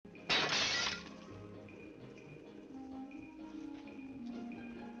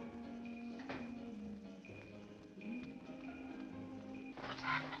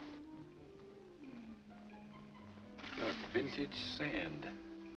Vintage Sand.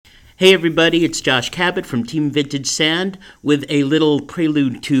 Hey everybody, it's Josh Cabot from Team Vintage Sand with a little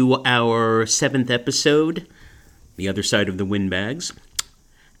prelude to our 7th episode, The Other Side of the Windbags.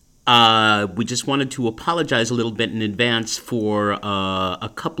 We just wanted to apologize a little bit in advance for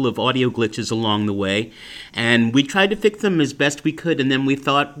a couple of audio glitches along the way, and we tried to fix them as best we could, and then we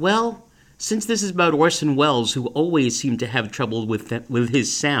thought, well, since this is about Orson Welles, who always seemed to have trouble with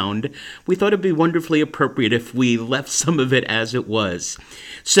his sound, we thought it'd be wonderfully appropriate if we left some of it as it was.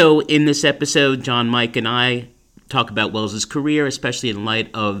 So in this episode, John, Mike, and I talk about Welles' career, especially in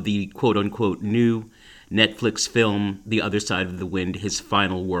light of the quote-unquote new Netflix film, The Other Side of the Wind, his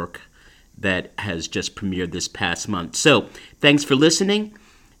final work that has just premiered this past month. So thanks for listening.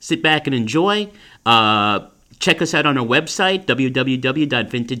 Sit back and enjoy. Check us out on our website,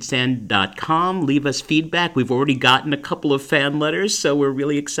 www.vintagesand.com. Leave us feedback. We've already gotten a couple of fan letters, so we're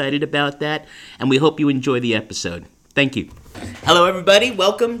really excited about that. And we hope you enjoy the episode. Thank you. Hello, everybody.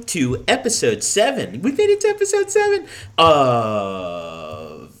 Welcome to episode 7. We made it to episode 7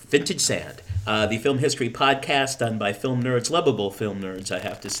 of Vintage Sand. The film history podcast done by film nerds, lovable film nerds, I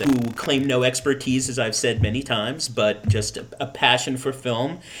have to say, who claim no expertise, as I've said many times, but just a passion for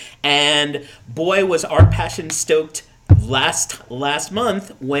film. And boy, was our passion stoked last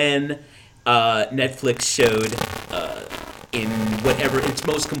month when Netflix showed, in whatever its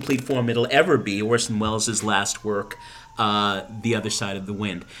most complete form it'll ever be, Orson Welles' last work, The Other Side of the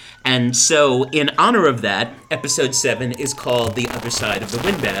Wind. And so, in honor of that, episode 7 is called The Other Side of the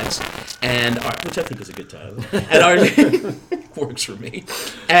Windbags, which I think is a good title. And our works for me.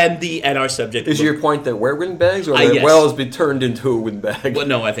 And our subject is your point that we're windbags, or that yes. Welles be turned into a windbag? Well,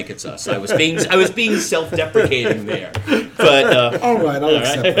 no, I think it's us. I was being self-deprecating there. But all right, I'll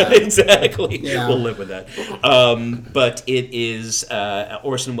accept that. Exactly. Yeah. We'll live with that. But it is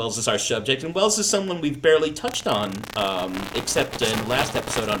Orson Welles is our subject, and Welles is someone we've barely touched on, except in the last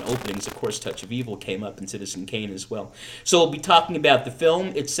episode on openings. Of course, Touch of Evil came up, and Citizen Kane as well. So we'll be talking about the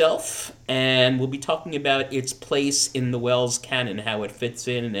film itself, and we'll be talking about its place in the Welles canon, how it fits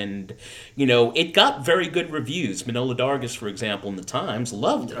in, and it got very good reviews. Manohla Dargis, for example, in the Times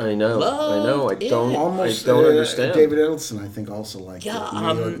loved it. I know. I don't understand. David Edelson, I think, also liked it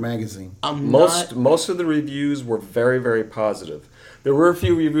in New York Magazine. Most of the reviews were very, very positive. There were a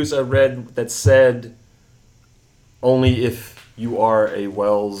few reviews I read that said only if you are a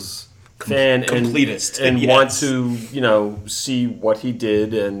Welles fan completist and yes. want to, see what he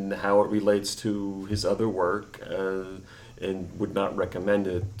did and how it relates to his other work, and would not recommend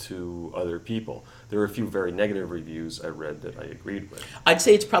it to other people. There were a few very negative reviews I read that I agreed with. I'd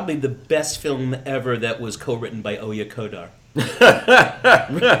say it's probably the best film ever that was co-written by Oya Kodar. Would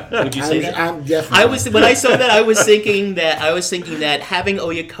you say that? I'm definitely. When I saw that, I was thinking that having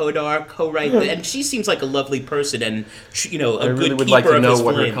Oya Kodar co-write, and she seems like a lovely person, and I really good would keeper like to of know his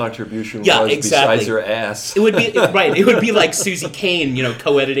what flame. her contribution Yeah, was exactly. besides her ass. It would be right. It would be like Susie Kane,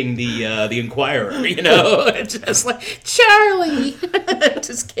 co-editing the Inquirer. It's just like Charlie.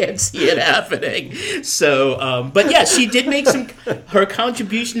 Just can't see it happening. So, but yeah, she did make some. Her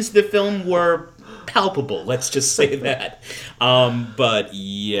contributions to the film were palpable, let's just say that. But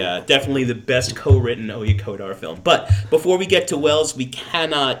yeah, definitely the best co-written Oya Kodar film. But before we get to Welles, we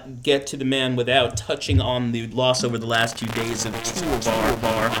cannot get to the man without touching on the loss over the last 2 days of two of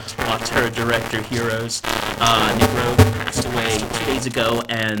our auteur director heroes. Nick Roeg passed away 2 days ago,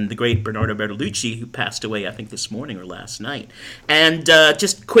 and the great Bernardo Bertolucci, who passed away, I think, this morning or last night. And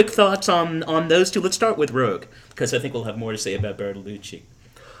just quick thoughts on those two. Let's start with Roeg, because I think we'll have more to say about Bertolucci.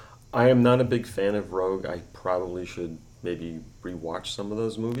 I am not a big fan of Roeg. I probably should maybe rewatch some of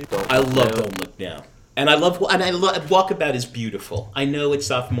those movies. I love Don't Look Now. And I love Walkabout is beautiful. I know it's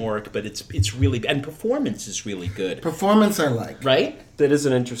sophomoric, but it's really, and performance is really good. Performance I like. Right? That is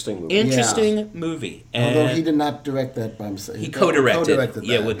an interesting movie. Movie. Although he did not direct that by himself. He co-directed that.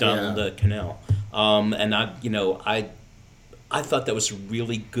 Yeah, with Donald Cannell. And I thought that was a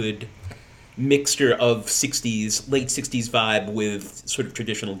really good mixture of late 60s vibe with sort of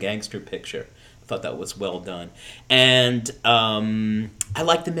traditional gangster picture. I thought that was well done. And I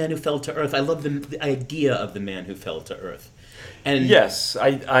like The Man Who Fell to Earth. I love the idea of The Man Who Fell to Earth. And yes,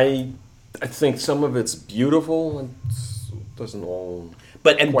 I think some of it's beautiful and doesn't all.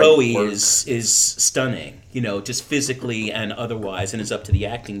 And Bowie work. is stunning, just physically and otherwise, and it's up to the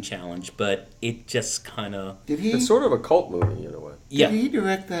acting challenge. But it just kind of It's sort of a cult movie in a way. Yeah. Did he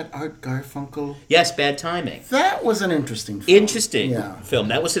direct that Art Garfunkel? Yes, Bad Timing. That was an interesting film. Film.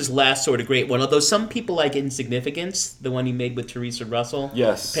 That was his last sort of great one. Although some people like Insignificance, the one he made with Teresa Russell.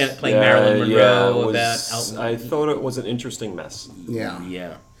 Yes. Playing Marilyn Monroe. I thought it was an interesting mess. Yeah.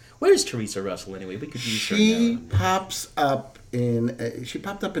 Yeah. Where's Teresa Russell anyway? We could use She her now. pops up in. She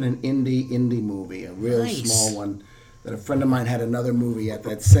popped up in an indie movie, a real Nice. small one. That a friend of mine had another movie at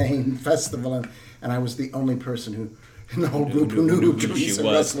that same festival, and I was the only person who in the whole group who knew who Teresa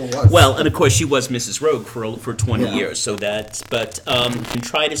Russell was. Well, and of course she was Mrs. Rogue for 20 Yeah. years. So that's and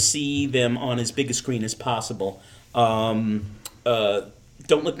try to see them on as big a screen as possible.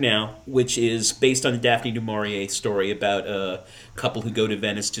 Don't Look Now, which is based on a Daphne du Maurier story about a couple who go to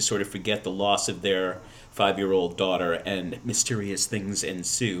Venice to sort of forget the loss of their 5-year-old daughter, and mysterious things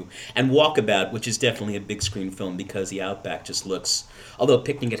ensue. And Walkabout, which is definitely a big screen film because the Outback just looks. Although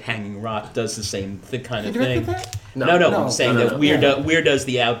Picnic at Hanging Rock does the same kind of You directed thing. that? No, No. I'm saying No, that no. Weir does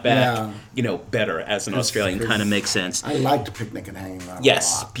the Outback, Yeah. better as an Australian. Kind of makes sense. I liked Picnic and Hanging Rock.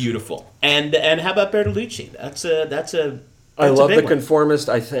 Yes, a lot. beautiful. And how about Bertolucci? That's a. I that's a love big The one. Conformist.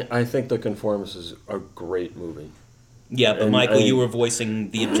 I think The Conformist is a great movie. Yeah, but And Michael, I- you were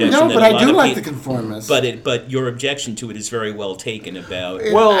voicing the objection. No, that but a I lot do of like The peop- Conformist. But your objection to it is very well taken about.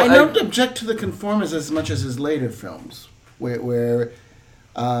 Well, I I- don't object to The Conformist as much as his later films, where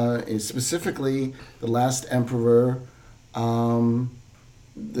specifically The Last Emperor,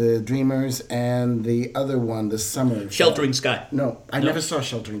 The Dreamers, and the other one, The Summer. Sheltering Sky. No, I never saw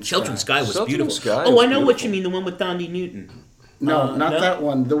Sheltering Sky. Sheltering Sky was Sheltering beautiful. Sky Oh, was I know what beautiful. you mean. The one with Dondi Newton. No, not no? that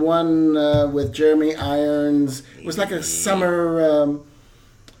one. The one with Jeremy Irons. It was like a summer.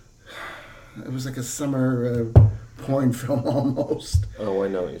 It was like a summer porn film almost. Oh, I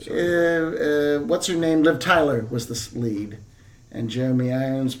know what you're saying. What's her name? Liv Tyler was the lead, and Jeremy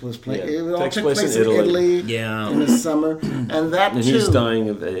Irons was playing. Yeah, It all takes took place place in in Italy. Italy Yeah. in the summer, and that And too. he's dying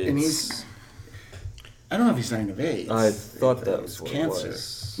of AIDS. And he's. I don't know if he's dying of AIDS. I thought that was It's what it cancer,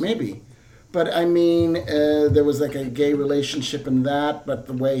 was. maybe. But I mean, there was like a gay relationship in that, but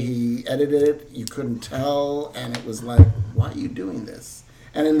the way he edited it, you couldn't tell, and it was like, why are you doing this?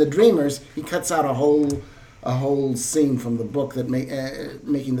 And in The Dreamers, he cuts out a whole scene from the book that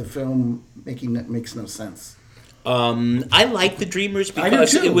making the film makes no sense. I like The Dreamers I do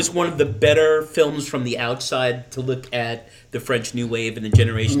because too. it was one of the better films from the outside to look at the French New Wave and the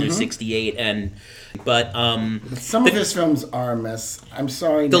generation Mm-hmm. of '68. But Some of his films are a mess. I'm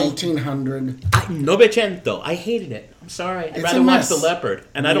sorry, The- 1900. Novecento, I hated it. I'm sorry. I'd It's rather a watch mess. The Leopard,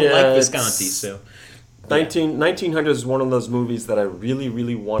 and I don't Yeah, like it's- Visconti, so. 1900 is one of those movies that I really,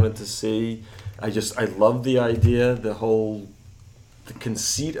 really wanted to see. I love the idea, the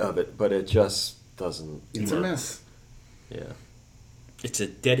conceit of it, but it just doesn't. It's a mess. Yeah. It's a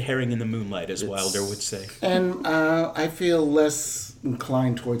dead herring in the moonlight, as Wilder would say. And I feel less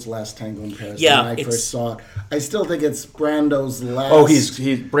inclined towards Last Tango in Paris Yeah, when I it's- first saw it. I still think it's Brando's last. Oh,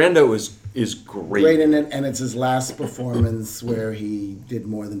 Brando is great. great in it, and it's his last performance where he did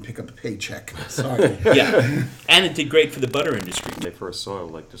more than pick up a paycheck. Sorry. Yeah. And it did great for the butter industry. When I first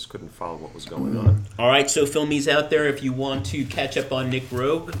saw it, just couldn't follow what was going on. All right, so filmies out there, if you want to catch up on Nick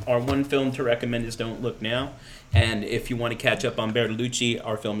Rogue, our one film to recommend is Don't Look Now. And if you want to catch up on Bertolucci,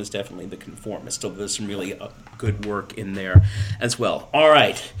 our film is definitely The Conformist. So there's some really good work in there as well. All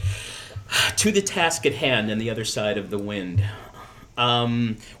right, to the task at hand and the other side of the wind.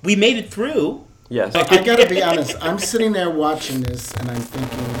 We made it through. Yes. I gotta be honest. I'm sitting there watching this, and I'm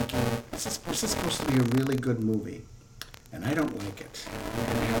thinking, this is supposed to be a really good movie, and I don't like it.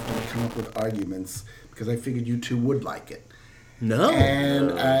 And I have to come up with arguments because I figured you two would like it. No.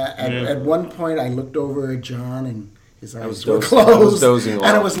 And at one point, I looked over at John, and his eyes were dozing- I closed. was dozing and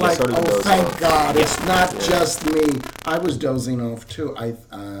off. I was I like, started to "Oh, doze thank off. God, it's not just me." I was dozing off too.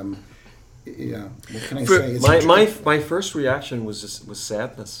 Yeah. What can I say? It's My first reaction was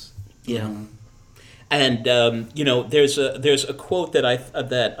sadness. Yeah. And there's a quote that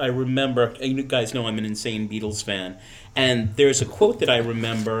I remember. You guys know I'm an insane Beatles fan, and there's a quote that I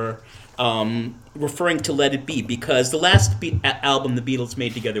remember referring to Let It Be, because the last album the Beatles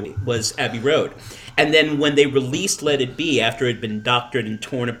made together was Abbey Road, and then when they released Let It Be after it had been doctored and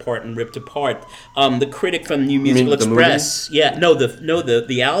torn apart and ripped apart, the critic from New Musical the movie? Express,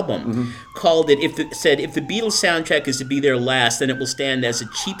 the album, called it, said if the Beatles soundtrack is to be their last, then it will stand as a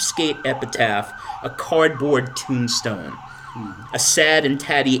cheapskate epitaph, a cardboard tombstone. A sad and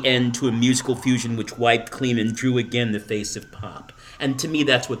tatty end to a musical fusion which wiped clean and drew again the face of pop. And to me,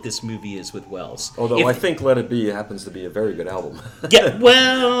 that's what this movie is with Wells. Although I think Let It Be happens to be a very good album. Yeah,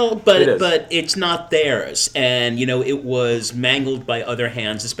 well, It is. but it's not theirs, and it was mangled by other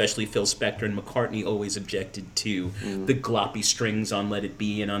hands, especially Phil Spector and McCartney. Always objected to the gloppy strings on Let It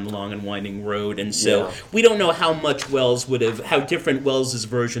Be and on Long and Winding Road, and so Yeah. we don't know how different Wells's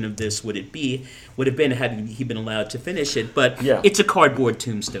version of this would have been had he been allowed to finish it. But Yeah. it's a cardboard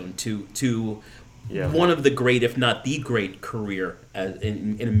tombstone to Yeah. one of the great, if not the great, career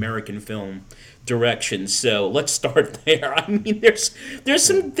in American film direction. So let's start there. I mean, there's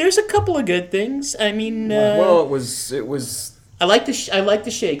a couple of good things. I mean, Well, it was. I like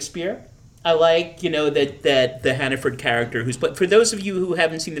the Shakespeare. I like that the Hannaford character who's. But for those of you who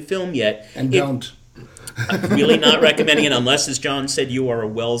haven't seen the film yet, And don't. I'm really not recommending it unless, as John said, you are a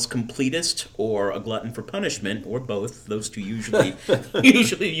Wells completist or a glutton for punishment, or both. Those two usually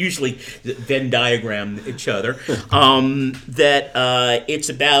Venn diagram each other. It's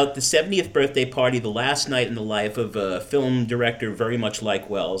about the 70th birthday party, the last night in the life of a film director very much like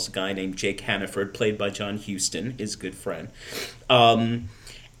Wells, a guy named Jake Hannaford, played by John Huston, his good friend.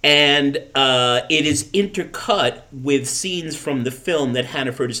 And it is intercut with scenes from the film that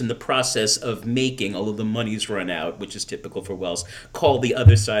Hannaford is in the process of making, although the money's run out, which is typical for Wells, called The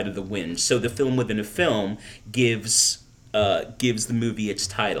Other Side of the Wind. So the film within a film gives the movie its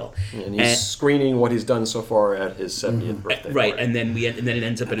title. And he's screening what he's done so far at his 70th birthday. Right, party. and then it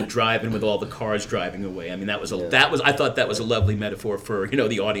ends up at a drive-in with all the cars driving away. I mean, I thought that was a lovely metaphor for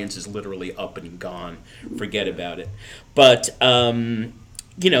the audience is literally up and gone, forget about it. But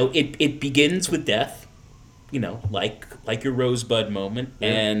it begins with death, like your Rosebud moment,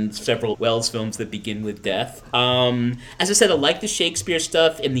 and several Wells films that begin with death. As I said, I like the Shakespeare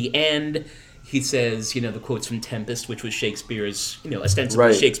stuff. In the end, he says, the quotes from Tempest, which was Shakespeare's, ostensibly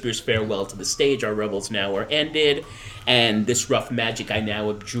Right. Shakespeare's farewell to the stage. Our revels now are ended, and this rough magic I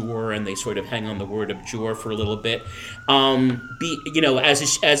now abjure, and they sort of hang on the word abjure for a little bit.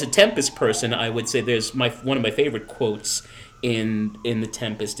 As a Tempest person, I would say there's one of my favorite quotes in the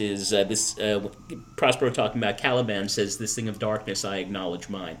Tempest is this Prospero talking about Caliban says, "This thing of darkness I acknowledge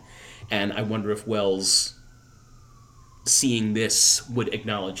mine," and I wonder if Wells, seeing this, would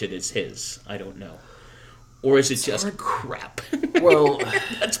acknowledge it as his. I don't know, or is it just crap? Well,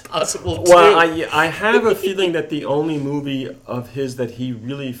 That's possible too. well, I have a feeling that the only movie of his that he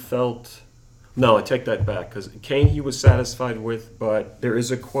really felt. No, I take that back, because Kane he was satisfied with, but there is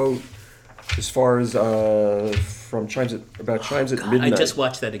a quote as far as from Chimes at Midnight. I just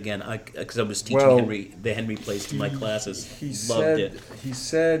watched that again because I was teaching the Henry plays to my classes. Loved it. He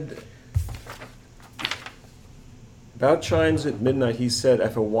said about Chimes at Midnight. He said,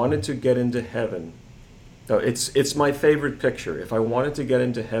 "If I wanted to get into heaven, no, it's my favorite picture. If I wanted to get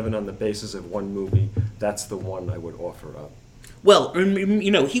into heaven on the basis of one movie, that's the one I would offer up." Well,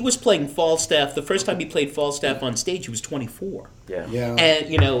 he was playing Falstaff. The first time he played Falstaff on stage, he was 24. Yeah.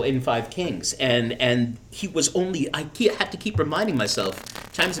 And in Five Kings, and he was only. I had to keep reminding myself.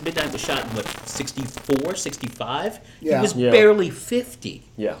 Chimes at Midnight was shot in 64, 65. Yeah. He was Yeah. barely 50.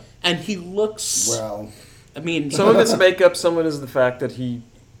 Yeah. And he looks. Well, I mean, Some of it's makeup, some of it is the fact that he.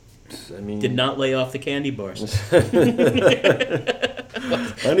 did not lay off the candy bars.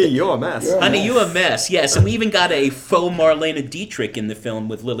 Honey, you're a mess. Yeah. Honey, you a mess. Yes, and we even got a faux Marlena Dietrich in the film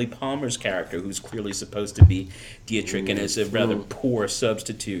with Lily Palmer's character, who's clearly supposed to be Dietrich and is a rather poor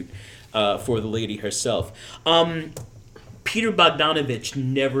substitute for the lady herself. Peter Bogdanovich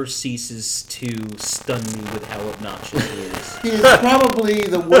never ceases to stun me with how obnoxious he is. he is probably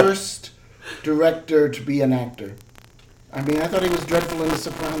the worst director to be an actor. I mean, I thought he was dreadful in The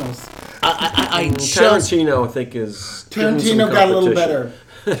Sopranos. I just... Tarantino, I think, is. given some Tarantino got a little competition.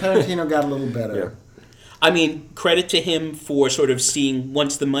 better. Tarantino got a little better. Yeah. I mean, credit to him for sort of seeing,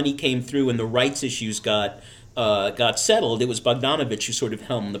 once the money came through and the rights issues got settled, it was Bogdanovich who sort of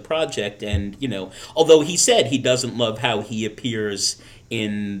helmed the project. And, although he said he doesn't love how he appears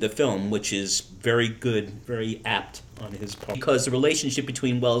in the film, which is very good, very apt on his part. Because the relationship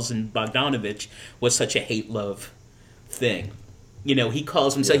between Wells and Bogdanovich was such a hate-love thing. He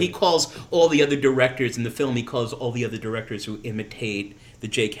calls himself, he calls all the other directors in the film, he calls all the other directors who imitate the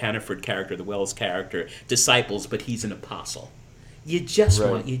Jake Hannaford character, the Wells character, disciples, but he's an apostle. You just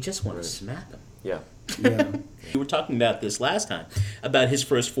want to smack him. Yeah. Yeah. We were talking about this last time, about his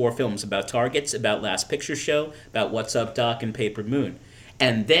first 4 films, about Targets, about Last Picture Show, about What's Up, Doc, and Paper Moon.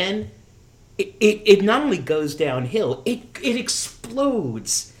 And then it not only goes downhill, it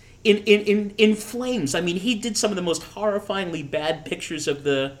explodes in flames. I mean, he did some of the most horrifyingly bad pictures of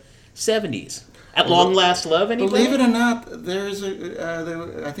the 70s. At Long Last Love, anybody? Believe it or not, there's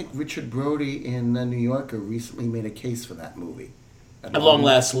I think Richard Brody in The New Yorker recently made a case for that movie. At Long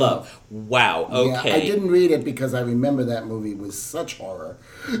Last Love. Wow, okay. Yeah, I didn't read it because I remember that movie was such horror.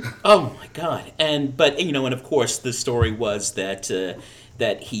 Oh my God! And of course, the story was that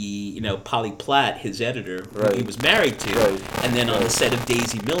he, Polly Platt, his editor, who he was married to, and then on the set of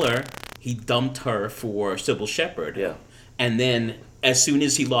Daisy Miller, he dumped her for Sybil Shepherd. Yeah. And then, as soon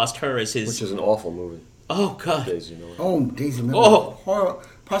as he lost her as his, Which is an awful movie. oh God, Daisy Miller. Oh, Daisy Miller. Oh. Horror.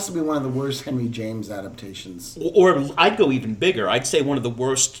 possibly one of the worst Henry James adaptations. Or I'd go even bigger. I'd say one of the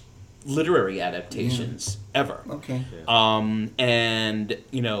worst literary adaptations ever. Okay. And,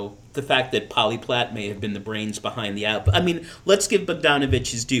 the fact that Polly Platt may have been the brains behind the album. I mean, let's give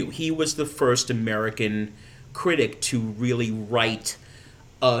Bogdanovich his due. He was the first American critic to really write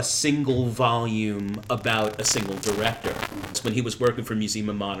a single volume about a single director. It's when he was working for Museum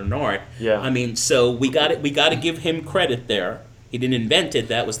of Modern Art. Yeah. I mean, so we got to give him credit there. He didn't invent it;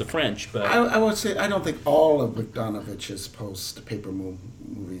 that was the French. But I would say I don't think all of Bogdanovich's post-Paper Moon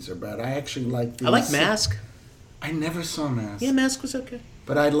movies are bad. I actually like the... I like Mask. I never saw Mask. Yeah, Mask was okay.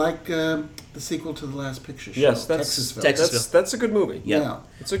 But I like the sequel to The Last Picture Show. Yes, that's Texasville. that's a good movie. Yeah.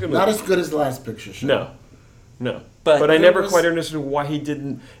 It's a good movie. Not as good as The Last Picture Show. No. But I there never was- quite understood why he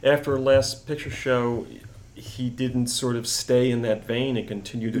didn't, after Last Picture Show, he didn't sort of stay in that vein and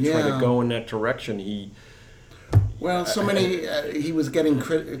continue to try to Yeah. go in that direction. Well, so many... he was getting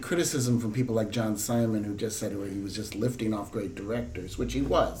criticism from people like John Simon, who just said he was just lifting off great directors, which he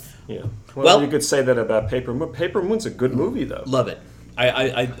was. Yeah. Well- Well, you could say that about Paper Moon. Paper Moon's a good movie, though. Love it.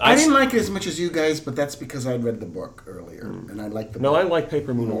 I didn't like it as much as you guys, but that's because I'd read the book earlier, and I liked the No, book. I like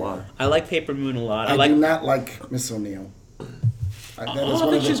Paper Moon a lot. I like Paper Moon a lot. I do not like Miss O'Neill. That is I one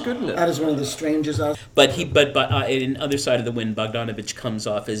think of she's good in it. That is one of the strangest... But in Other Side of the Wind, Bogdanovich comes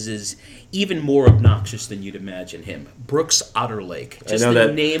off as even more obnoxious than you'd imagine him. Brooks Otterlake, just know the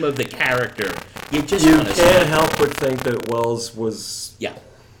that- name of the character. You just You want to can't help but think that Wells was, yeah.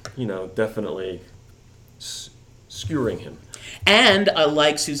 definitely skewering him. And I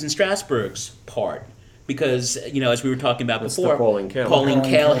like Susan Strasberg's part because as we were talking about That's before, the Pauline Kael. Pauline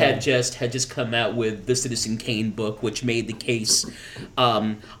Pauline Kael Kael. had just come out with the Citizen Kane book, which made the case,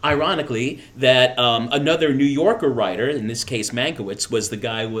 ironically, that another New Yorker writer, in this case Mankiewicz, was the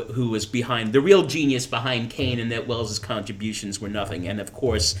guy who was behind the real genius behind Kane, and that Wells's contributions were nothing. And of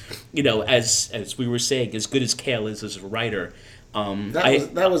course, as we were saying, as good as Kael is as a writer,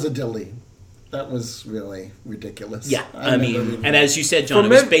 That was a dilly. That was really ridiculous. yeah, I never mean, really- and as you said, John, it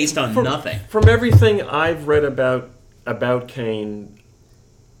was based on nothing. From everything I've read about Kane,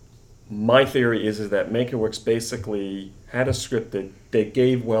 my theory is that Mankiewicz basically had a script that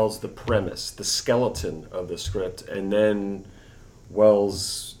gave Wells the premise, the skeleton of the script, and then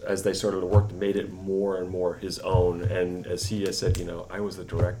Wells, as they started to work, made it more and more his own. And as he has said, I was the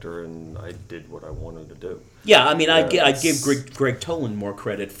director and I did what I wanted to do. Yeah, I mean, I'd Yes. give Greg Toland more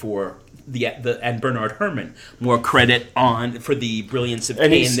credit for and Bernard Herrmann more credit for the brilliance of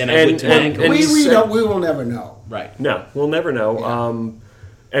And Kane he's- than I would to Mankiewicz. and he's said- we will never know. Right. No, we'll never know. Yeah.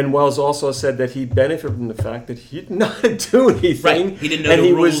 And Wells also said that he benefited from the fact that he did not do anything. Right. He didn't know and the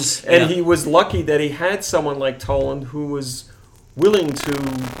he rules. Was, and Yeah. he was lucky that he had someone like Toland who was willing to.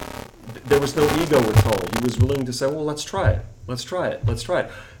 There was no ego with Toland. He was willing to say, "Well, let's try it. Let's try it. Let's try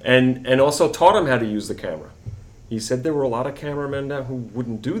it," and also taught him how to use the camera. He said there were a lot of cameramen now who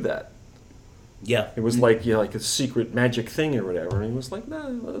wouldn't do that. Yeah. It was like like a secret magic thing or whatever. And he was like, "No,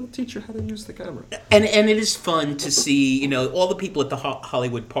 I'll teach you how to use the camera." And it is fun to see, all the people at the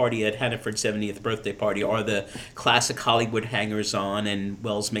Hollywood party at Hannaford's 70th birthday party are the classic Hollywood hangers-on, and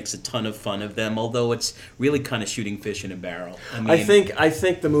Wells makes a ton of fun of them, although it's really kind of shooting fish in a barrel. I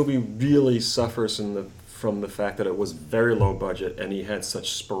think the movie really suffers from the fact that it was very low budget and he had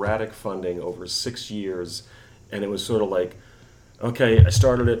such sporadic funding over 6 years, and it was sort of like, okay, I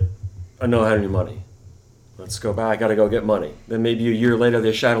started it, I don't have any money. Let's go back. I got to go get money. Then maybe a year later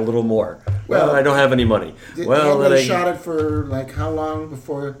they shot a little more. Well, I don't have any money. And they shot it for like how long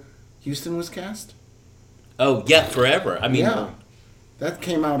before Houston was cast? Oh, yeah, forever. I mean, Yeah, that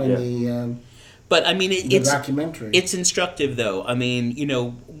came out in but I mean, the it's documentary. It's instructive, though. I mean,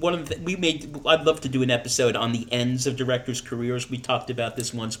 one of I'd love to do an episode on the ends of directors' careers. We talked about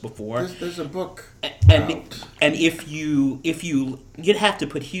this once before. There's a book And out. if you'd have to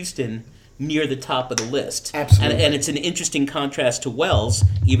put Houston near the top of the list. Absolutely. And it's an interesting contrast to Wells,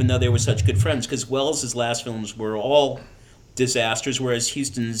 even though they were such good friends, because Wells's last films were all disasters, whereas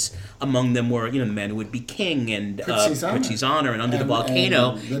Houston's among them were, The Man Who Would Be King and Prizzi's Honor and Under the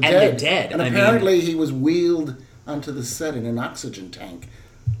Volcano and The Dead. And I apparently he was wheeled onto the set in an oxygen tank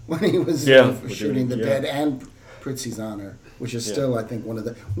when he was shooting The Dead and Prizzi's Honor, which is still, I think, one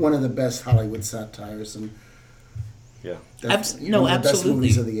of the best Hollywood satires and Yeah. one of the best absolutely.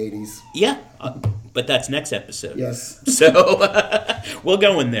 movies of the 80s. Yeah, but that's next episode. Yes. So we'll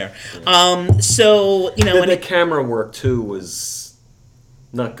go in there. Mm. So The camera work too was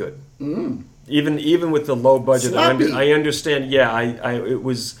not good. even with the low budget, Sloppy. I understand. Yeah, it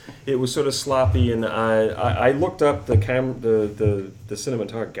was sort of sloppy, and I looked up the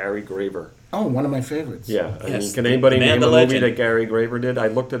cinematographer Gary Graver. Oh, one of my favorites. Yeah, I Yes, mean, can anybody the man, name the a movie legend. that Gary Graver did? I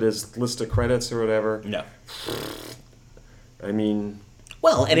looked at his list of credits or whatever. No. I mean,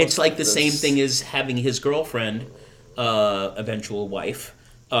 Well, and it's like the This- same thing as having his girlfriend, eventual wife,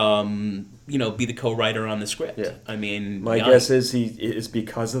 be the co-writer on the script. Yeah. I mean, my guess is it's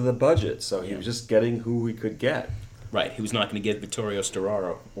because of the budget, so he was just getting who he could get. right. He was not going to get Vittorio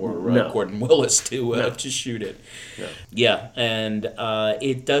Storaro or No. Gordon Willis to shoot it. Yeah, and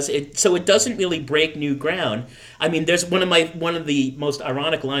it doesn't really break new ground. I mean, there's one of the most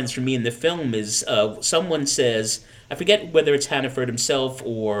ironic lines for me in the film is someone says, I forget whether it's Hannaford himself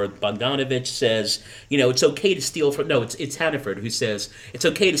or Bogdanovich says, it's okay to steal from. No, it's Hannaford who says it's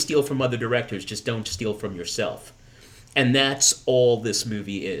okay to steal from other directors, just don't steal from yourself. And that's all this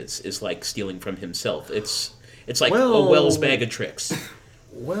movie is like stealing from himself. It's like Well- a Wells bag of tricks.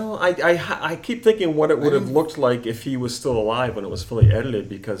 Well, I keep thinking what it would have looked like if he was still alive when it was fully edited,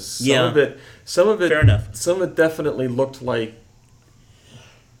 because some of it Fair enough. some of it definitely looked like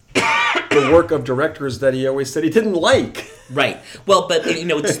the work of directors that he always said he didn't like. Right. Well, but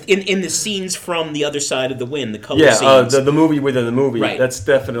it's in the scenes from The Other Side of the Wind, the color Yeah, scenes, the movie within the movie. Right. That's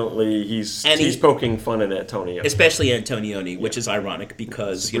definitely he's poking fun at Antonio. especially Antonioni, which is ironic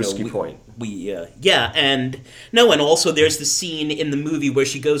because It's a risky point. And also there's the scene in the movie where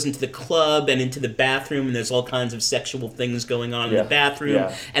she goes into the club and into the bathroom, and there's all kinds of sexual things going on in Yeah. the bathroom,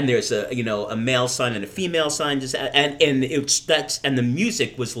 Yeah. and there's a male sign and a female sign, and the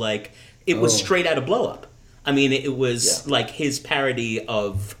music was like it was straight out of Blow Up. I mean, it was like his parody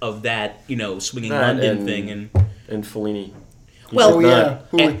of that, swinging That London thing, and Fellini. well, Oh yeah,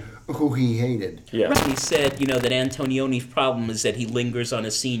 and- who he hated. Yeah. right, he said, that Antonioni's problem is that he lingers on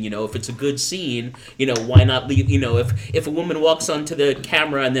a scene. If it's a good scene, why not leave? If a woman walks onto the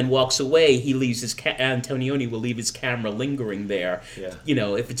camera and then walks away, he leaves his Antonioni will leave his camera lingering there. Yeah.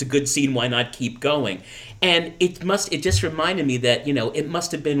 If it's a good scene, why not keep going? And it just reminded me that it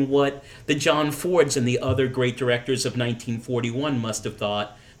must have been what the John Fords and the other great directors of 1941 must have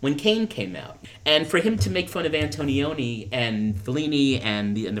thought when Kane came out. And for him to make fun of Antonioni and Fellini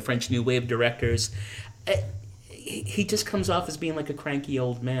and the French New Wave directors, he just comes off as being like a cranky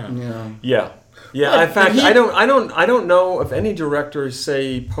old man. Yeah. Yeah. But In fact, he- I don't know if any directors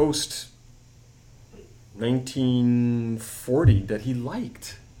say post 1940 that he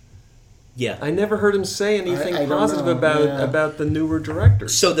liked. Yeah. I never heard him say anything I don't positive know, about the newer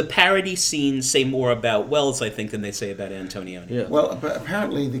directors. So the parody scenes say more about Wells, I think, than they say about Antonioni. Yeah. Well,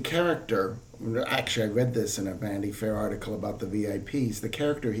 apparently the character. Actually, I read this in a Vanity Fair article about the VIPs. The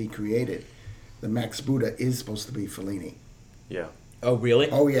character he created, the Max Buddha, is supposed to be Fellini. Yeah. Oh, really?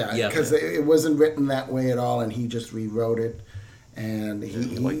 Oh yeah, because it wasn't written that way at all, and he just rewrote it, and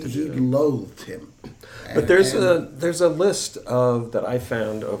he liked to do that. loathed him. But there's a list that I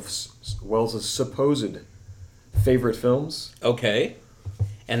found of Wells's supposed favorite films. Okay.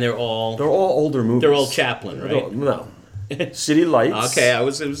 And they're all older movies. they're all Chaplin, right? No. City Lights. Okay, it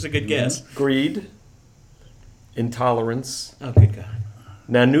was a good guess. Greed. Intolerance. Oh, good God.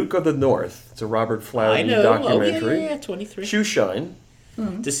 Nanook of the North. It's a Robert I Flaherty know. documentary. Oh, yeah, 23. Shoeshine.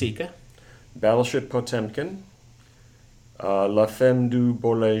 Desika. Battleship Potemkin. La Femme du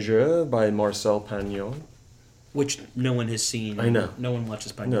Bollinger by Marcel Pagnol. Which no one has seen. I know. No one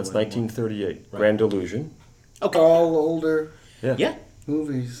watches by No, it's anymore. 1938. Right. Grand Illusion. Okay. all older Yeah.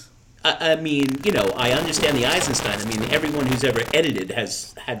 movies. I mean, I understand the Eisenstein. I mean, everyone who's ever edited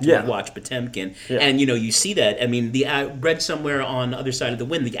has had to Yeah. watch Potemkin. Yeah. And, you see that. I mean, I read somewhere on Other Side of the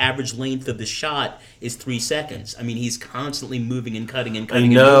Wind, the average length of the shot is 3 seconds. I mean, he's constantly moving and cutting and I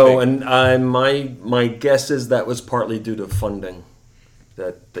cutting know, and moving. and my guess is that was partly due to funding.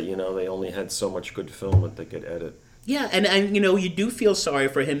 That they only had so much good film that they could edit. Yeah, and you do feel sorry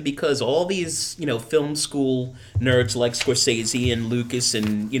for him because all these, film school nerds like Scorsese and Lucas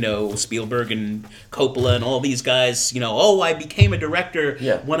and, Spielberg and Coppola and all these guys, I became a director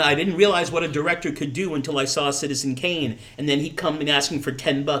when I didn't realize what a director could do until I saw Citizen Kane. And then he'd come and asking for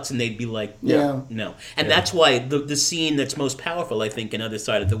 $10 and they'd be like, Yeah. no. And that's why the scene that's most powerful, I think, in Other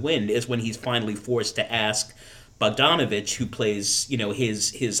Side of the Wind is when he's finally forced to ask Bogdanovich, who plays,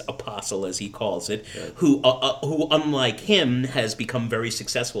 his apostle, as he calls it, who unlike him has become very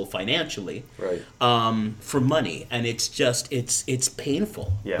successful financially, Right. For money, and it's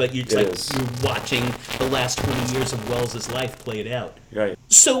painful. Yeah, but you're is. you're watching the last 20 years of Wells's life played out. Right.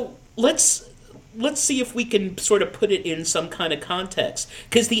 So let's see if we can sort of put it in some kind of context,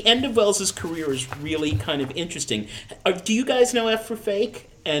 because the end of Wells's career is really kind of interesting. Do you guys know F for Fake?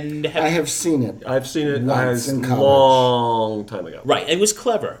 and I have seen it. I've seen it Once a in college. long time ago. right. It was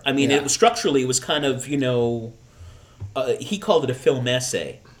clever. I mean, Yeah. it was structurally, it was kind of, he called it a film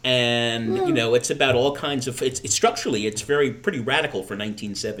essay. And, it's about all kinds of, it's structurally, it's pretty radical for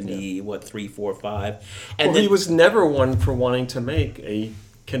 1970, 3, 4, 5. And Well, then, he was never one for wanting to make a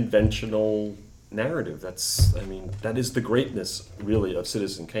conventional narrative. That is the greatness, really, of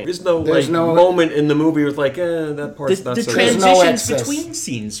Citizen Kane. There's no moment in the movie with that part's not the so There's good. no transitions excess. between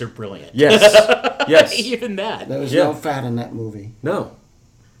scenes are brilliant. Yes, yes. Even that. There was Yeah. no fat in that movie.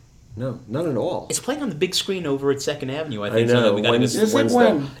 No, none at all. It's playing on the big screen over at Second Avenue, I I think. So that know. we gotta go Wednesday. see- Is it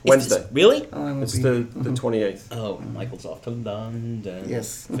when? Wednesday. Really? Oh, I will It's be. the 28th. Oh, Michael's off to London.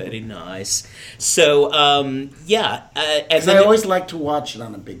 Yes. Very nice. So, and 'Cause then I always like to watch it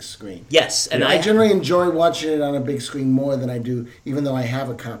on a big screen. yes, and I generally enjoy watching it on a big screen more than I do, even though I have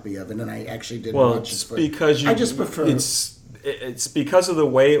a copy of it, and I actually did Well, watch it's it. because I just prefer. it's because of the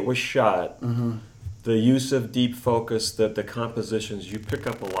way it was shot, the use of deep focus, the compositions. You pick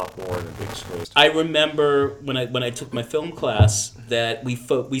up a lot more on a big screen. I remember when I took my film class that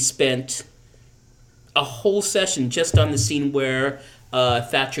we spent a whole session just on the scene where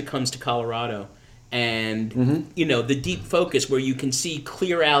Thatcher comes to Colorado, and the deep focus where you can see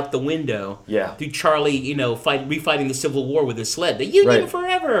clear out the window. Yeah. Through Charlie, refighting the Civil War with his sled. The Union Right.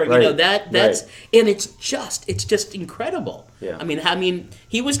 forever. Right. That's and it's just incredible. Yeah. I mean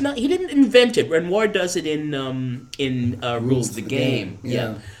he didn't invent it. Renoir does it in Rules of the Game.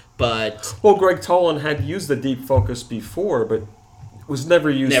 Yeah. But Well, Greg Toland had used the deep focus before, but was never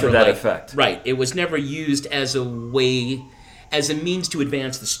used to that effect. Right. It was never used as a means to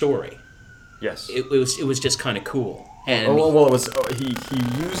advance the story. Yes. It was just kind of cool. And Well, it was he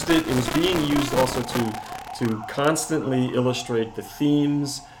used it. It was being used also to constantly illustrate the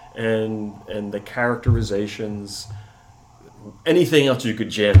themes and the characterizations. Anything else you could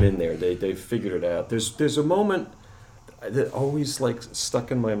jam in there, they figured it out. There's a moment that always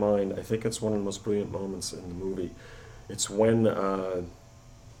stuck in my mind. I think it's one of the most brilliant moments in the movie. It's when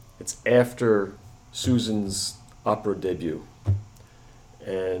it's after Susan's opera debut.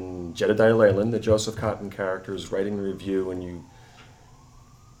 And Jedediah Leyland, the Joseph Cotton character, is writing the review, and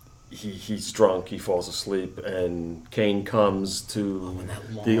he's drunk, he falls asleep, and Kane comes to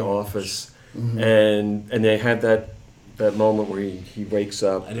the office, and they had that moment where he wakes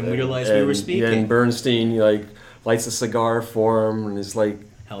up. I didn't realize we were speaking. And Bernstein lights a cigar for him, and is like,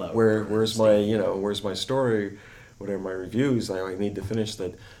 Hello, where's my story, whatever my review. He's like, I need to finish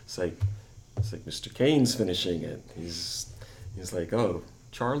that. It's like Mr. Kane's finishing it. He's like, oh,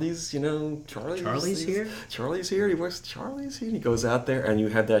 Charlie's here? Charlie's here. He works. Charlie's here. And he goes out there, and you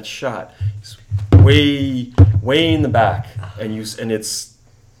have that shot. He's way in the back, and it's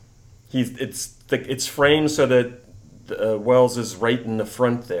framed so that Wells is right in the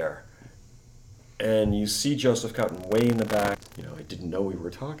front there, and you see Joseph Cotton way in the back. I didn't know we were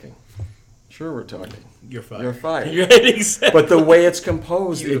talking. Sure, we're talking. You're fired. You're fired. Right, exactly. But the way it's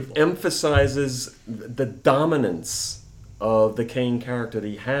composed, Beautiful. it emphasizes the dominance of the Kane character that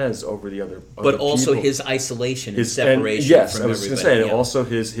he has over the other. But also people. his isolation and His separation yes, from I was going to everybody. say, and yeah. also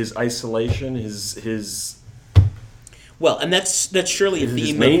his isolation, his Well, and that's surely a his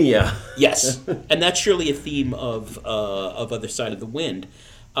theme. mania. Yes, and that's surely a theme of Other Side of the Wind.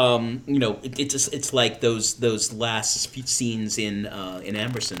 It's like those last few scenes in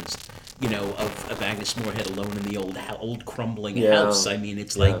Ambersons, of Agnes Moorehead alone in the old crumbling Yeah. house. I mean,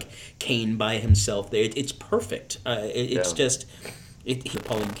 it's like Kane by himself there. It's perfect. It's just. The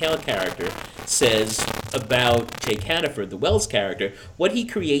Pauline Kael character says about Jake Hannaford, the Wells character, what he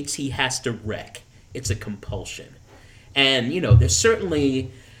creates, he has to wreck. It's a compulsion. And,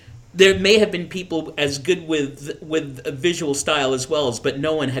 there may have been people as good with a visual style as Wells, but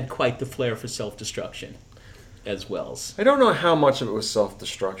no one had quite the flair for self-destruction as Wells. I don't know how much of it was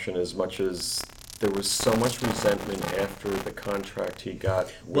self-destruction as much as there was so much resentment after the contract he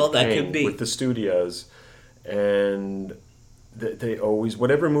got with that Kane, could be. with the studios, and they always,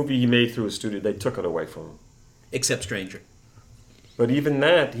 whatever movie he made through a studio, they took it away from him. Except Stranger. But even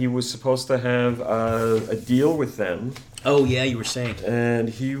that, he was supposed to have a deal with them, Oh, yeah, you were saying. and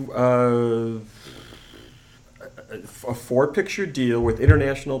he a 4-picture deal with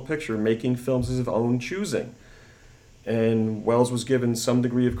International Picture, making films of his own choosing. And Wells was given some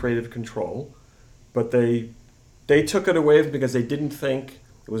degree of creative control, but they took it away because they didn't think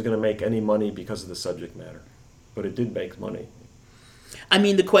it was going to make any money because of the subject matter. But it did make money. I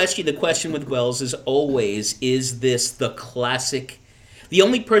mean, the question with Wells is always, is this the classic... The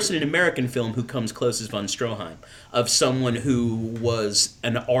only person in American film who comes close is von Stroheim, of someone who was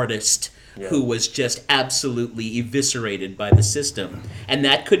an artist Yeah. who was just absolutely eviscerated by the system. And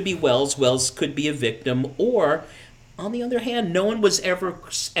that could be Wells. Wells could be a victim. Or, on the other hand, no one was ever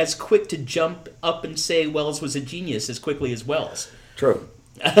as quick to jump up and say Wells was a genius as quickly as Wells. True.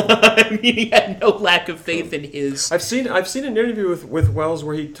 I mean, he had no lack of faith in his... I've seen an interview with Wells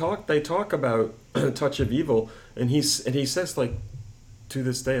where they talk about Touch of Evil, and he says, like, to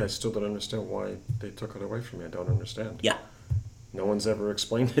this day I still don't understand why they took it away from me. I don't understand. Yeah. No one's ever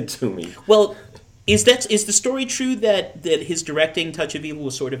explained it to me. Well, is the story true that his directing Touch of Evil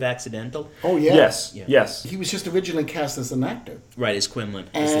was sort of accidental? Oh, yeah. Yes. Yeah. Yes. He was just originally cast as an actor. Right, as Quinlan.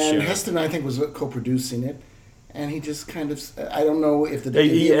 As the And sheriff. Heston, I think, was co-producing it. And he just kind of, I don't know if the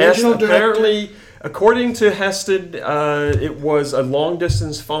He asked, original director... apparently, according to Heston, it was a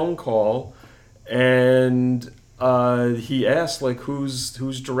long-distance phone call, and he asked, like,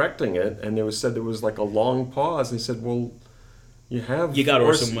 who's directing it, and it was said there was, like, a long pause, and he said, well, you got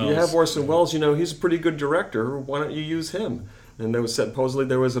Orson Welles. You have Orson Welles, he's a pretty good director, why don't you use him? And there was supposedly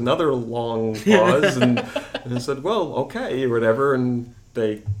there was another long pause, and he said, well, okay, or whatever, and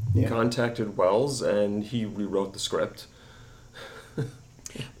they... Yeah. contacted Wells, and he rewrote the script.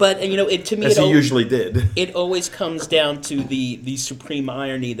 But, to me... As he usually did. It always comes down to the supreme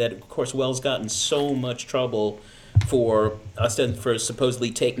irony that, of course, Wells got in so much trouble for supposedly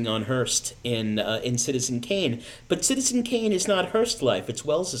taking on Hearst in Citizen Kane. But Citizen Kane is not Hearst's life, it's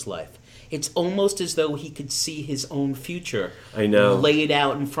Wells's life. It's almost as though he could see his own future laid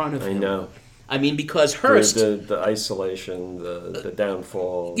out in front of him. I know. I mean, because Hearst... The isolation, the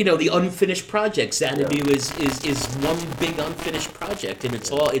downfall. The unfinished project. Xanadu is one big unfinished project, and it's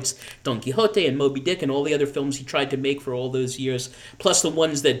Don Quixote and Moby Dick and all the other films he tried to make for all those years, plus the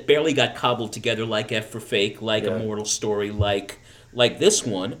ones that barely got cobbled together, like F for Fake, like Immortal Story, like this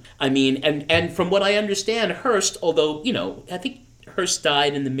one. I mean, and from what I understand, Hearst, although, I think Hearst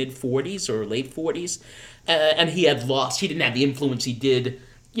died in the mid-40s or late 40s, and he didn't have the influence he did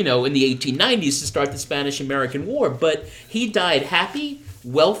in the 1890s to start the Spanish-American War, but he died happy,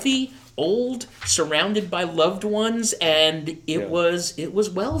 wealthy, old, surrounded by loved ones, and it was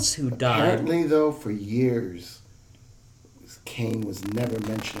Wells who died. Apparently, though, for years, Kane was never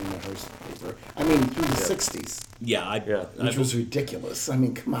mentioned in the Hearst paper. I mean, through the 60s. Yeah, which was ridiculous. I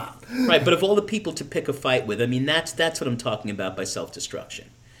mean, come on. Right, but of all the people to pick a fight with, I mean, that's what I'm talking about by self-destruction.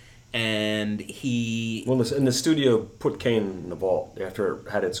 And he... Well, and the studio put Kane in the vault after it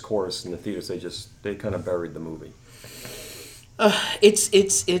had its chorus in the theaters. They kind of buried the movie.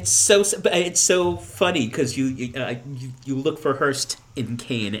 It's so funny because you look for Hearst in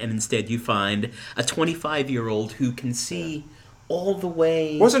Kane, and instead you find a 25-year-old who can see all the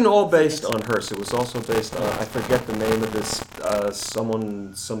way. It wasn't all based on Hearst. It was also based on, I forget the name of this,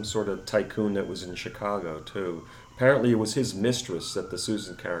 some sort of tycoon that was in Chicago too. Apparently, it was his mistress that the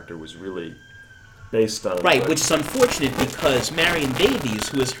Susan character was really based on. Right, which is unfortunate because Marion Davies,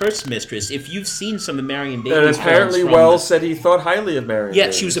 who is Hearst's mistress, if you've seen some of Marion Davies' and apparently Wells said he thought highly of Marion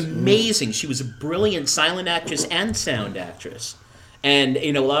Davies. She was amazing. She was a brilliant silent actress and sound actress. And,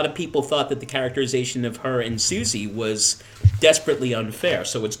 a lot of people thought that the characterization of her and Susie was desperately unfair.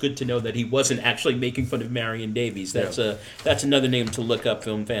 So it's good to know that he wasn't actually making fun of Marion Davies. That's another name to look up,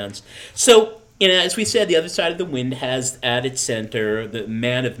 film fans. So... as we said, The Other Side of the Wind has at its center the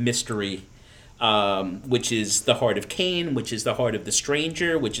man of mystery, which is the heart of Kane, which is the heart of the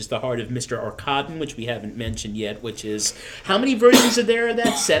stranger, which is the heart of Mr. Arkadin, which we haven't mentioned yet, which is... How many versions are there of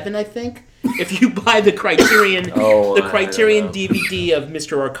that? 7, I think? If you buy the Criterion DVD of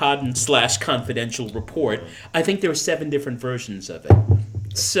Mr. Arkadin / Confidential Report, I think there are 7 different versions of it.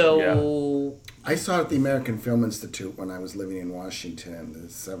 So... Yeah. I saw it at the American Film Institute when I was living in Washington in the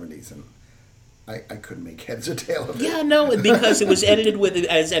 70s, and... I couldn't make heads or tail of it. Yeah, no, because it was edited with,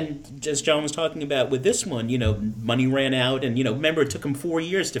 as John was talking about with this one, money ran out, and, remember it took him 4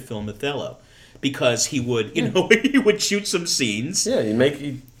 years to film Othello, because he would, he would shoot some scenes. Yeah,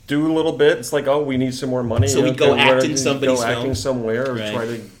 you do a little bit, it's like, oh, we need some more money. So we'd go act in somebody's film. Acting somewhere, or right. Try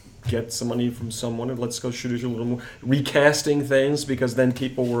to get some money from someone, and let's go shoot a little more. Recasting things, because then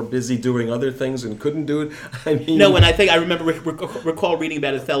people were busy doing other things and couldn't do it. I mean... No, and I remember recall reading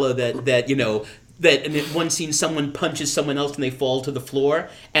about Othello that in one scene someone punches someone else and they fall to the floor,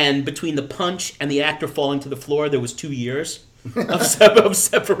 and between the punch and the actor falling to the floor there was 2 years of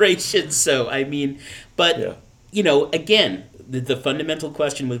separation. So, I mean, but, again, the fundamental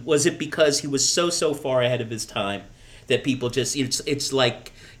question was it because he was so far ahead of his time that people just, it's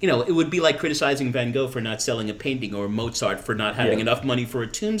like... it would be like criticizing Van Gogh for not selling a painting or Mozart for not having enough money for a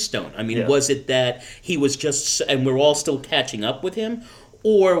tombstone. I mean, was it that he was just, and we're all still catching up with him,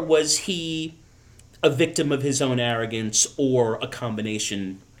 or was he a victim of his own arrogance, or a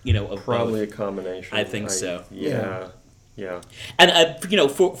combination of Probably both. a combination. I think so. Yeah. Yeah. And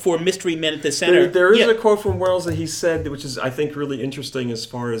for Mystery Men at the Center, There is a quote from Wells that he said, which is, I think, really interesting as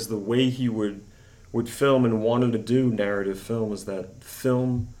far as the way he would film and wanted to do narrative film, is that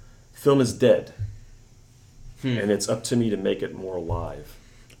film is dead. And it's up to me to make it more alive.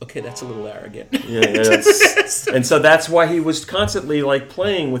 Okay, that's a little arrogant. And so that's why he was constantly like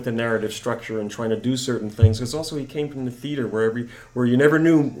playing with the narrative structure and trying to do certain things. Because also he came from the theater where you never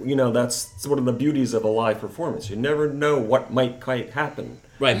knew. That's one of the beauties of a live performance. You never know what might quite happen.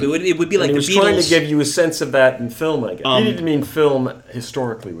 Right, but it would be like And the he Beatles. was trying to give you a sense of that in film, I guess. He didn't mean film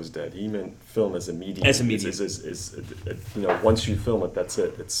historically was dead. He meant film as a medium. As a medium. Once you film it, that's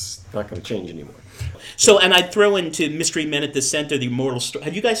it. It's not going to change anymore. So, and I'd throw into Mystery Men at the Center, the Immortal Story.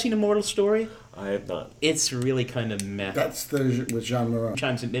 Have you guys seen Immortal Story? I have not. It's really kind of meh. That's with Jean Moreau.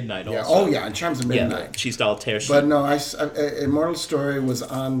 Chimes at Midnight also. Yeah. Oh yeah, in Chimes of Midnight. Yeah, she's Daltair. But no, Immortal Story was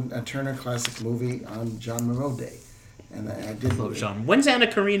on a Turner Classic Movie on John Moreau Day, and I did. Oh, Jean. When's Anna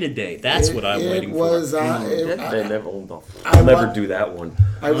Karina Day? That's what I'm waiting for. I'll never do that one.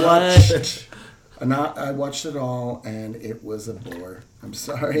 I watched. I watched it all, and it was a bore. I'm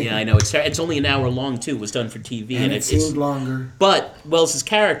sorry. Yeah, I know. It's only an hour long, too. It was done for TV. And it seemed longer. But Wells's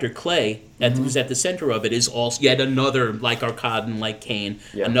character, Clay, who's at the center of it, is also yet another, like Arcadin, like Kane,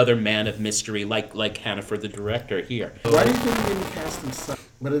 another man of mystery, like Hannaford, the director here. Why do you think he didn't cast himself?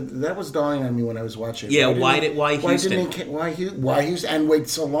 But that was dawning on me when I was watching. Yeah, why Houston? Why Houston? And wait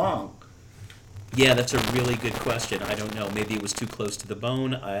so long? Yeah, that's a really good question. I don't know. Maybe it was too close to the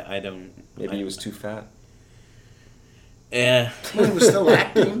bone. I don't... Maybe he was too fat. He was still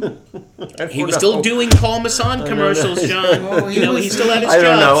acting. He was still doing Paul Masson commercials, John. He still had his I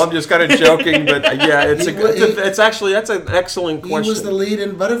don't know. jobs. I'm just kind of joking, but yeah, it's actually that's an excellent question. He was the lead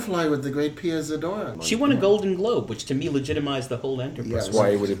in Butterfly with the great Pia Zadora. She won a Golden Globe, which to me legitimized the whole enterprise. That's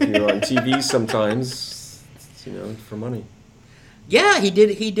why he would appear on TV sometimes, for money. Yeah, he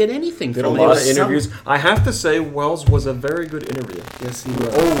did anything. Did a lot of interviews. I have to say, Wells was a very good interviewer. Yes, he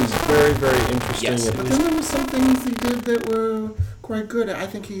was. Always very, very interesting. Yes. But then there were some things he did that were quite good. I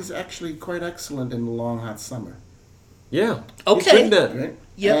think he's actually quite excellent in The Long Hot Summer. Yeah. Okay. He's good in that. Right?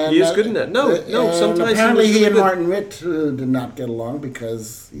 Yeah. He is good in that. No, sometimes apparently he and good. Martin Ritt did not get along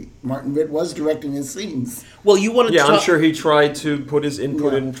because Martin Ritt was directing his scenes. Well, you wanted to I'm sure he tried to put his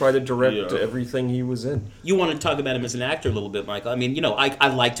input in and try to direct Yeah. everything he was in. You want to talk about him as an actor a little bit, Michael. I mean, I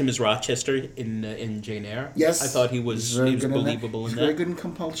liked him as Rochester in Jane Eyre. Yes. I thought he was believable in He's that. very good in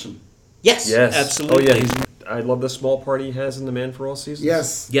Compulsion. Yes, absolutely. Oh yeah, I love the small part he has in The Man for All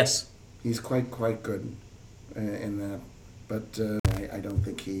Seasons. Yes. He's quite good in that. But I don't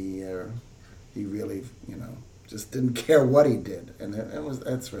think he really, just didn't care what he did, and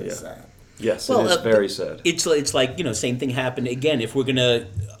that's very sad. Yes, it is very sad. It's like, same thing happened again. If we're gonna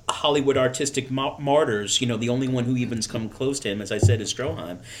Hollywood artistic martyrs, the only one who even's come close to him, as I said, is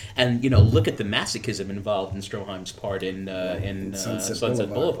Stroheim. And look at the masochism involved in Stroheim's part in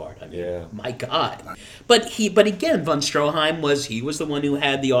Sunset Boulevard. I mean, my God. But again, von Stroheim was the one who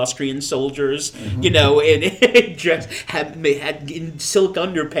had the Austrian soldiers, and just had in silk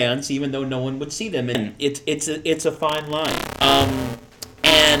underpants, even though no one would see them. And it's a fine line.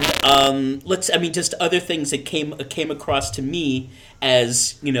 Just other things that came across to me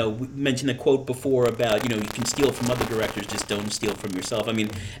as, we mentioned the quote before about, you can steal from other directors, just don't steal from yourself. I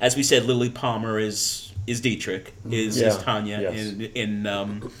mean, as we said, Lily Palmer is Dietrich, is Tanya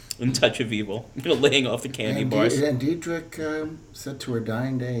in Touch of Evil, laying off the candy bars. And Dietrich said to her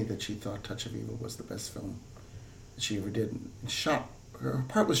dying day that she thought Touch of Evil was the best film that she ever did. Her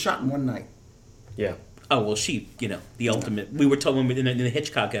part was shot in one night. Yeah. Oh, well, she, the ultimate... We were talking in the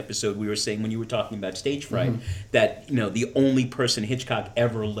Hitchcock episode, we were saying when you were talking about stage fright, that, the only person Hitchcock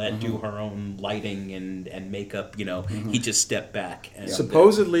ever let do her own lighting and makeup, he just stepped back. And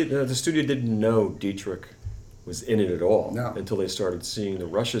supposedly, the studio didn't know Dietrich was in it at all until they started seeing the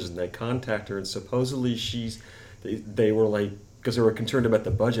rushes, and they contacted her, and supposedly they were like, because they were concerned about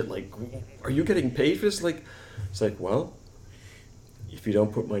the budget, like, are you getting paid for this? Like, it's like, well... If you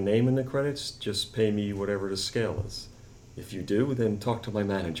don't put my name in the credits, just pay me whatever the scale is. If you do, then talk to my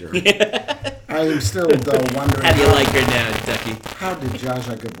manager. I'm still wondering... How do you like her now, Ducky? How did Zsa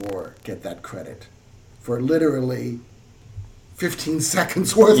Zsa Gabor get that credit for literally 15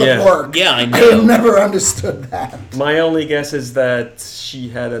 seconds worth of work? Yeah, I know. I've never understood that. My only guess is that she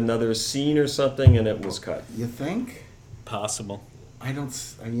had another scene or something and it was cut. You think? Possible. I don't...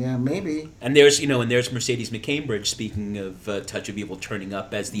 Yeah, maybe. And there's Mercedes McCambridge, speaking of Touch of Evil, turning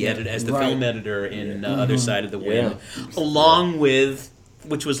up as the film editor in Other Side of the Wind, along with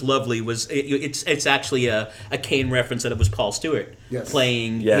which was lovely, was it's actually a Kane reference that it was Paul Stewart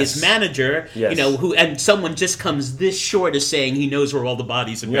playing his manager, who and someone just comes this short of saying he knows where all the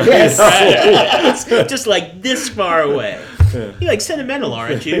bodies are buried. Yes. Just like this far away. You're like sentimental,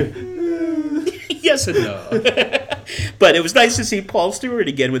 aren't you? Yes and no. But it was nice to see Paul Stewart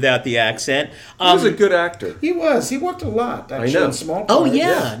again without the accent. He was a good actor. He was. He worked a lot, actually, I know. in small Oh, parts.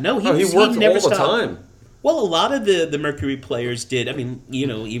 yeah. No, he worked never all the stopped. time. Well, a lot of the Mercury players did. I mean,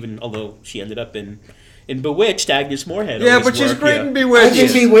 even although she ended up in Bewitched, Agnes Moorehead. Yeah, always but she's worked, great yeah. in Bewitched. I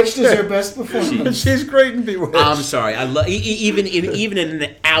think Bewitched is her best performance. She's great in Bewitched. I'm sorry. I love even in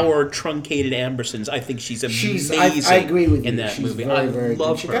an hour truncated Ambersons. I think she's amazing. I agree with you. in that she's movie. Very, I very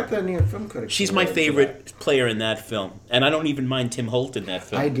love good. She her. got the New York Film Critics She's my Award for favorite player in that film, and I don't even mind Tim Holt in that that.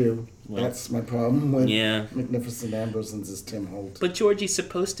 film. I do. Well, That's my problem with yeah. Magnificent Ambersons is Tim Holt. But Georgie's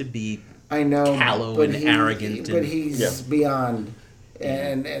supposed to be I know, callow but and arrogant, but and- he's beyond.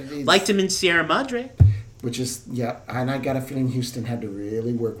 And he's, liked him in Sierra Madre. which is and I got a feeling Houston had to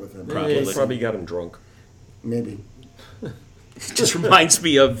really work with him. Probably. He probably got him drunk. Maybe. It just reminds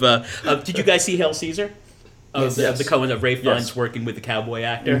me of did you guys see Hail Caesar? Of Yes. the Cohen of Ray Fiennes Yes. working with the cowboy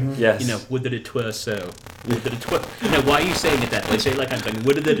actor. Yes. Would that it twere so. Would that it twere. Why are you saying it that way? Say it like I'm saying.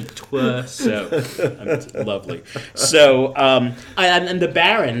 Would that it twere so. Lovely. So, and the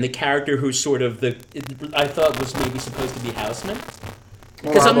Baron, the character who's sort of I thought was maybe supposed to be Houseman.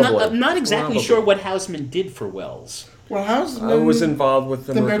 Because I'm not exactly sure what Houseman did for Wells. Well, Houseman I was involved with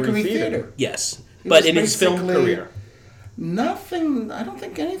the Mercury Theater. Theater. Yes, He but was in his film basically- career, Nothing. I don't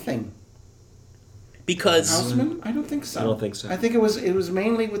think anything. because Houseman? I don't think so. I don't think so. I think it was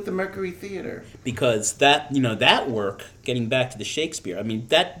mainly with the Mercury Theater. that work. Getting back to the Shakespeare, I mean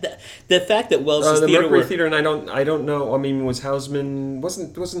the fact that Wells' The theater Mercury work. Theater, and I don't know. I mean, was Houseman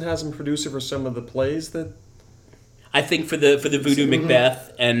wasn't Houseman producer for some of the plays that? I think for the Voodoo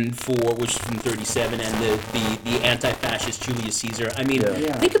Macbeth and for which is from '37 and the anti-fascist Julius Caesar. I mean,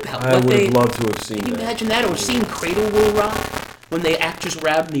 Yeah. think about I what would they. have loved to have seen Can you that. imagine that, or seeing Cradle Will Rock when the actors were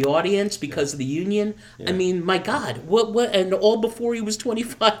out in the audience because of the union? I mean, my God, what, and all before he was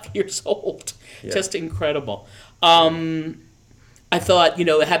 25 years old. Yeah. Just incredible. I thought,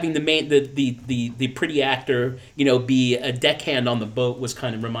 having the pretty actor, be a deckhand on the boat was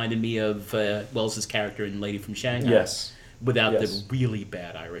kind of reminded me of Wells's character in Lady from Shanghai. Yes. Without Yes. the really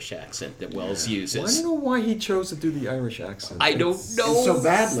bad Irish accent that Wells uses. Well, I don't know why he chose to do the Irish accent. I don't know. And so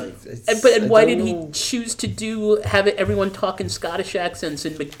badly. But why I did don't he know. choose to have everyone talking Scottish accents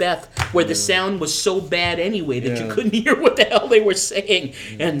in Macbeth, where the sound was so bad anyway that you Yeah. couldn't hear what the hell they were saying?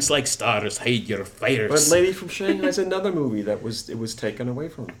 And it's like, "Stars hide your fires." But Lady from Shanghai is another movie that was taken away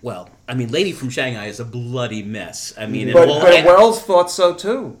from him. Well, I mean, Lady from Shanghai is a bloody mess. I mean, But Wells thought so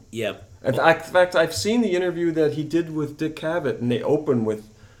too. yeah. In fact, I've seen the interview that he did with Dick Cavett, and they open with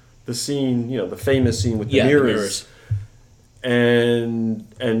the scene, the famous scene with the Yeah, the mirrors. And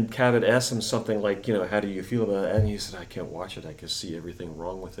Cavett asked him something like, how do you feel about it? And he said, I can't watch it. I can see everything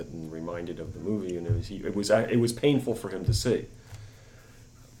wrong with it, and reminded of the movie. And it was painful for him to see.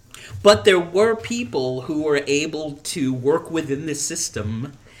 But there were people who were able to work within the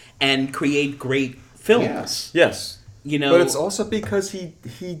system and create great films. Yes. Yes. But it's also because he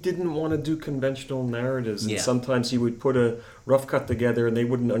didn't want to do conventional narratives, and Yeah. sometimes he would put a rough cut together, and they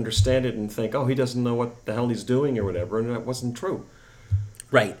wouldn't understand it and think, "Oh, he doesn't know what the hell he's doing" or whatever, and that wasn't true.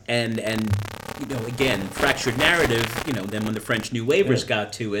 Right, and again, fractured narrative. Then when the French New Wavers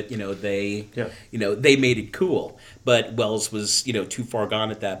got to it, they made it cool. But Wells was too far gone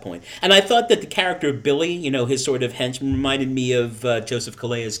at that point. And I thought that the character of Billy, his sort of henchman, reminded me of Joseph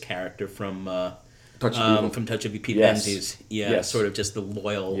Kalea's character from Touch of Evil. from Touch of Evil, Pete Yes. Menzies. Yeah, Yes. sort of just the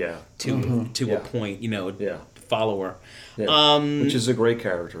loyal Yeah. to Yeah. a point, Yeah. follower. Yeah. Which is a great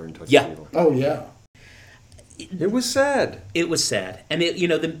character in Touch yeah. of Evil. Oh yeah. It was sad. It was sad, and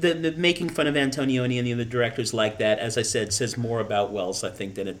the making fun of Antonioni and the other directors like that, as I said, says more about Wells, I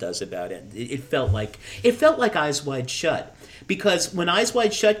think, than it does about it. It felt like Eyes Wide Shut, because when Eyes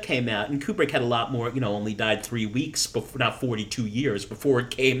Wide Shut came out, and Kubrick had a lot more, only died 3 weeks before, not 42 years before it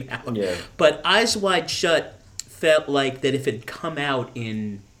came out. Yeah. But Eyes Wide Shut felt like that if it had come out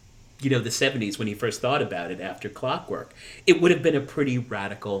in the 70s when he first thought about it after Clockwork, it would have been a pretty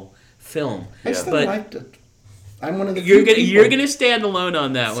radical film. I still But liked it. I'm one of the you're few you're people- gonna stand alone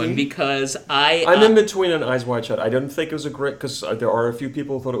on that one See? because I'm in between on Eyes Wide Shut. I don't think it was a great, because there are a few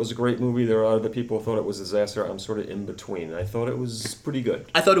people who thought it was a great movie. There are other people who thought it was a disaster. I'm sort of in between. I thought it was pretty good.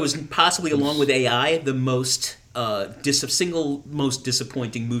 I thought it was possibly, along with AI, the most single most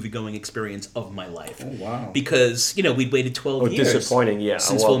disappointing movie-going experience of my life. Oh wow. Because we'd waited 12 years disappointing, yeah.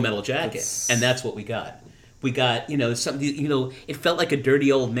 since Well, Full Metal Jacket, and that's what we got. We got, something, it felt like a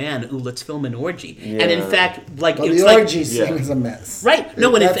dirty old man. Ooh, let's film an orgy. And in fact, like, Well, it's the like, orgy scene is a mess. right.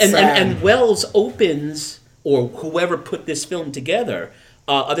 No, and, That's sad. and Wells opens, or whoever put this film together,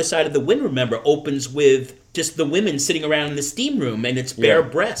 Other Side of the Wind, remember, opens with just the women sitting around in the steam room, and it's bare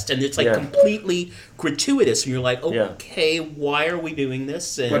breast, and it's like completely gratuitous, and you're like, okay, why are we doing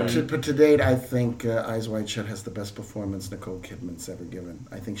this? And But to date, I think Eyes Wide Shut has the best performance Nicole Kidman's ever given.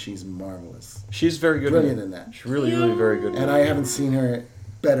 I think she's marvelous. She's very good. Brilliant in that. She's really very good. And I haven't seen her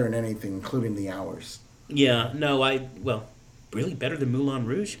better in anything, including The Hours. yeah, no, really better than Moulin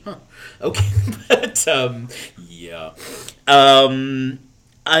Rouge? Huh. Okay, but, yeah.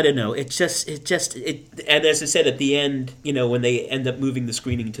 I don't know. And as I said, at the end, when they end up moving the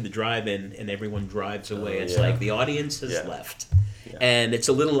screening to the drive-in and everyone drives away, it's like the audience has left. Yeah. And it's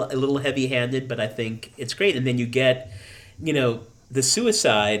a little heavy-handed, but I think it's great. And then you get, the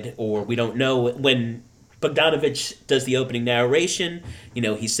suicide, or we don't know, when Bogdanovich does the opening narration,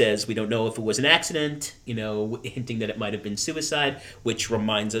 he says, we don't know if it was an accident, hinting that it might have been suicide, which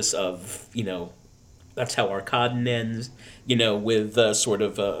reminds us of, that's how Arcadin ends, with sort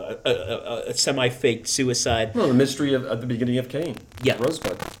of a semi-faked suicide. Well, the mystery at the beginning of Cain. Yeah.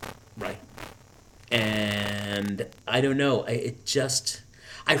 Rosebud. Right. And I don't know. I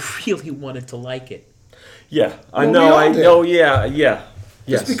really wanted to like it. Yeah, I Well, know. we all I did. know. Yeah. Yes.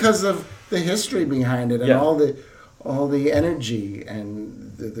 Just because of the history behind it and all the energy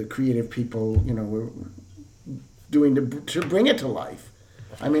and the creative people, were doing to bring it to life.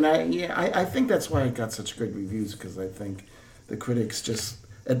 I mean, I think that's why it got such good reviews, because I think the critics just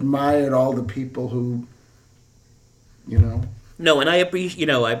admired all the people who, No, and I appreciate.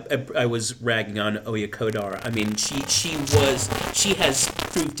 I was ragging on Oya Kodar. I mean, she has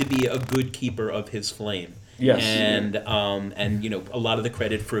proved to be a good keeper of his flame. Yes. And a lot of the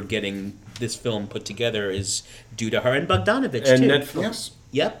credit for getting this film put together is due to her and Bogdanovich And too. Netflix.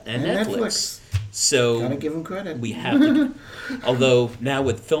 Yep, and Netflix. So gotta give them credit. we have to. Although now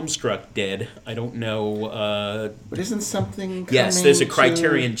with Filmstruck dead, I don't know. But isn't something coming? Yes, there's a to-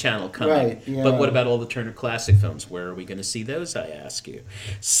 Criterion channel coming. Right, yeah. But what about all the Turner Classic films? Where are we going to see those, I ask you?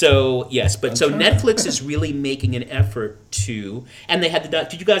 So, yes, but so Netflix is really making an effort to, and they had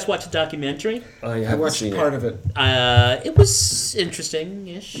did you guys watch the documentary? I watched part of it. It was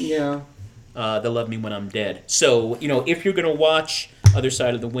interesting-ish. Yeah. They'll Love Me When I'm Dead. So, if you're going to watch Other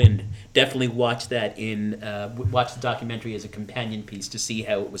Side of the Wind, definitely watch that watch the documentary as a companion piece to see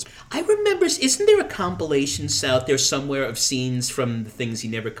how it was. I remember, isn't there a compilation out there somewhere of scenes from the things he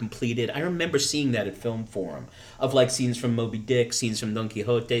never completed? I remember seeing that at Film Forum, of like scenes from Moby Dick, scenes from Don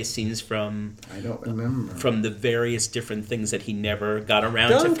Quixote, scenes from... I don't remember. From the various different things that he never got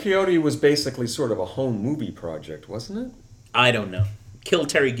around Don to. Quixote was basically sort of a home movie project, wasn't it? I don't know. Killed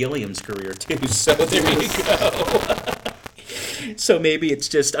Terry Gilliam's career too, so there you go. So maybe it's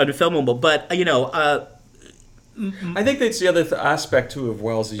just unfilmable, but I think that's the other aspect too of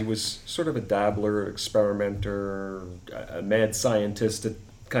Wells. He was sort of a dabbler, experimenter, a mad scientist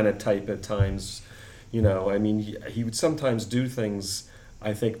kind of type at times. I mean, he would sometimes do things,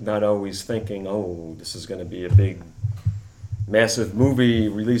 I think, not always thinking, oh, this is going to be a big, massive movie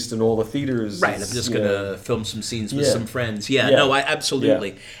released in all the theaters. Right, I'm just going to film some scenes with some friends. Yeah, Yeah. no, I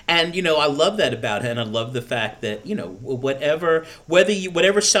absolutely. Yeah. And, I love that about him, and I love the fact that, whatever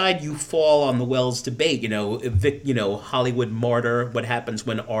side you fall on the Wells debate, Hollywood martyr, what happens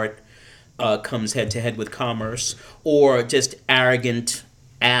when art comes head to head with commerce, or just arrogant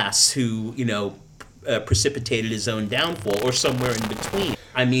ass who, precipitated his own downfall, or somewhere in between.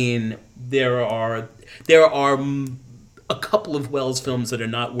 I mean, there are a couple of Wells films that are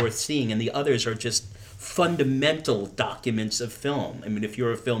not worth seeing, and the others are just fundamental documents of film. I mean, if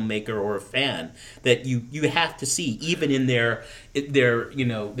you're a filmmaker or a fan, that you have to see, even in their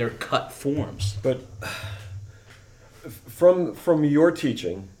cut forms. But from your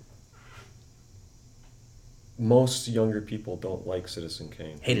teaching, most younger people don't like Citizen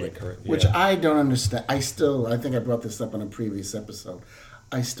Kane. Hated it. Which I don't understand. I think I brought this up on a previous episode.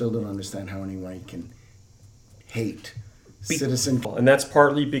 I still don't understand how anyone can hate Citizen Kane. And that's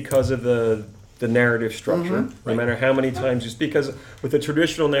partly because of the narrative structure. No matter how many times because with the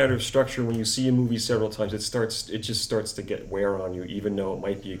traditional narrative structure, when you see a movie several times, it just starts to get wear on you, even though it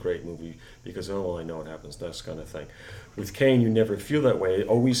might be a great movie, because I know what happens, that kind of thing. With Kane, you never feel that way. It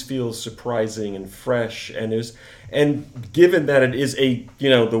always feels surprising and fresh, and given that it is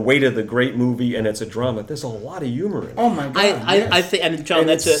the weight of the great movie and it's a drama, there's a lot of humor in it. Oh my God! I think, and John, and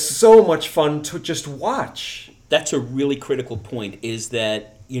it's so much fun to just watch. That's a really critical point, is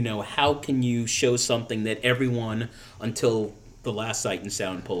that, how can you show something that everyone until the last Sight and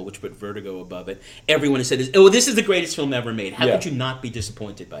Sound poll, which put Vertigo above it, everyone has said, "Oh, this is the greatest film ever made." How could you not be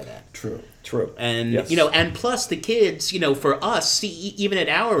disappointed by that? True. And Yes. and plus the kids, for us, even at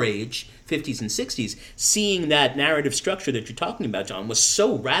our age, 50s and 60s, seeing that narrative structure that you're talking about, John, was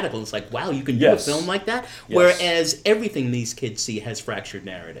so radical. It's like, wow, you can do Yes. a film like that? Yes. Whereas everything these kids see has fractured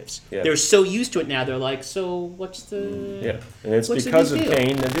narratives. Yeah. They're so used to it now, they're like, so what's the... Yeah, and it's what's the because of big deal?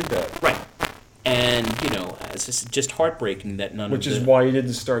 Kane that did that. Right. And, it's just heartbreaking that none Which of is the... why you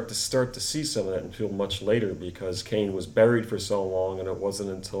didn't start to see some of that until much later, because Kane was buried for so long, and it wasn't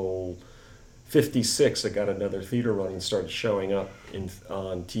until 56 it got another theater run and started showing up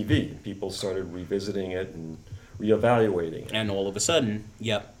on TV. People started revisiting it and reevaluating it. And all of a sudden,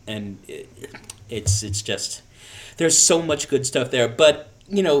 yep, and it's just... There's so much good stuff there, but...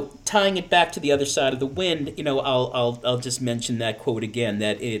 tying it back to The Other Side of the Wind, I'll just mention that quote again,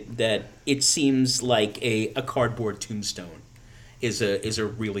 that it seems like a cardboard tombstone is a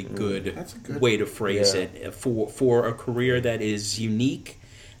really good, That's a good way to phrase Yeah. it for a career that is unique.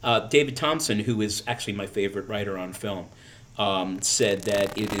 David Thompson, who is actually my favorite writer on film, said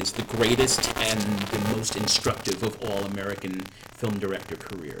that it is the greatest and the most instructive of all American film director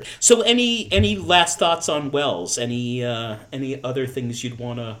careers. So, any last thoughts on Wells? Any other things you'd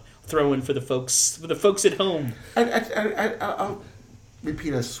want to throw in for the folks at home? I'll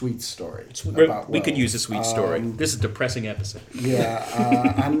repeat a sweet story. We could use a sweet story. This is a depressing episode.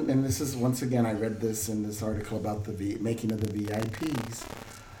 Yeah, and this is, once again, I read this in this article about the making of the VIPs.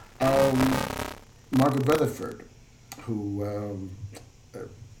 Margaret Rutherford, who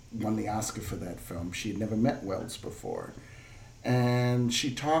won the Oscar for that film, she had never met Wells before. And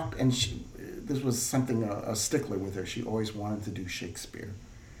she talked, and this was something, a stickler with her. She always wanted to do Shakespeare.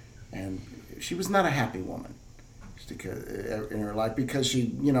 And she was not a happy woman in her life, because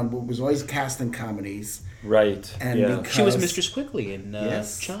she, was always cast in comedies. Right. And yeah. because She was Mistress Quickly in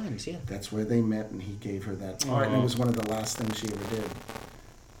Yes. Chimes, yeah. that's where they met, and he gave her that part. And it was one of the last things she ever did.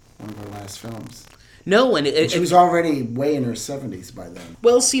 One of her last films. No, and She was already way in her 70s by then.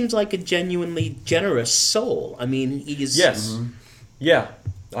 Wells seems like a genuinely generous soul. I mean, he's... Yes. Yeah,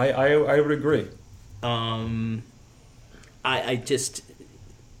 I would agree. I just...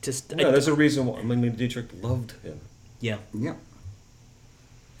 Yeah, there's a reason why Marlene Dietrich loved him. Yeah. Yeah.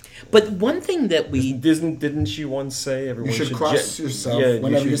 But one thing that we... Didn't she once say everyone You should cross yourself Yeah,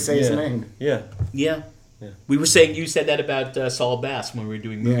 whenever you should- say his yeah, name. Yeah. Yeah. Yeah. We were saying, you said that about Saul Bass when we were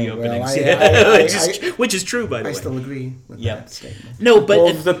doing movie Yeah, well, openings. Which is true, by the I way. still agree with Yeah. that statement. No, but...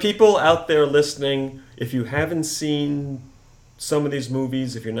 Well, the people out there listening, if you haven't seen some of these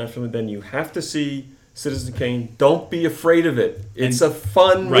movies, if you're not familiar, then you have to see Citizen Kane. Don't be afraid of it. It's a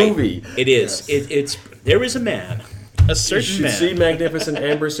fun movie. It is. Yes. There is a man. A You certain should man. see Magnificent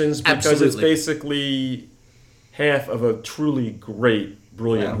Ambersons, because it's Absolutely. basically half of a truly great,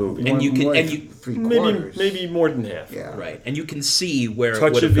 brilliant movie. And you can- more and like you- Maybe more than half. Yeah. Right. And you can see where it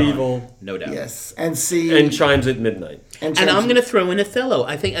Touch would have of gone. Evil. No doubt. Yes. And see. And Chimes at Midnight. And I'm going to throw in Othello.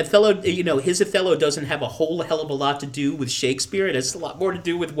 I think Othello, his Othello doesn't have a whole hell of a lot to do with Shakespeare. It has a lot more to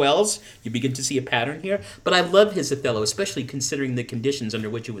do with Wells. You begin to see a pattern here. But I love his Othello, especially considering the conditions under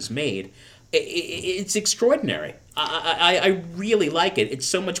which it was made. It's extraordinary. I really like it. It's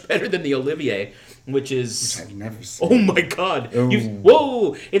so much better than the Olivier, which is... I've never seen. Oh my God!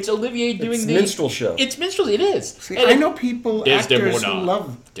 Whoa! It's Olivier doing It's the minstrel show. It's minstrel. It is. See, And I know people, actors who Desdemona.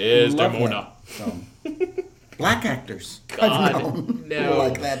 love Desdemona. that film. Black actors. God, I've known no. who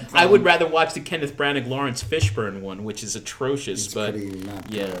like that film. I would rather watch the Kenneth Branagh Lawrence Fishburne one, which is atrocious. It's but pretty not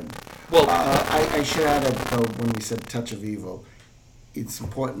yeah. good. Well, I should add, though, when we said Touch of Evil, it's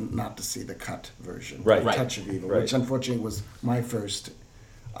important not to see the cut version. Right. Right. Touch of Evil, Right. which unfortunately was my first.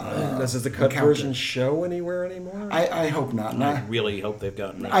 Does the cut encounter. version show anywhere anymore? I hope not. And I really hope they've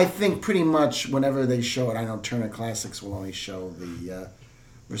gotten that. I think pretty much whenever they show it, I know Turner Classics will only show the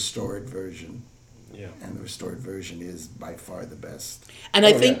restored version. Yeah. And the restored version is by far the best. And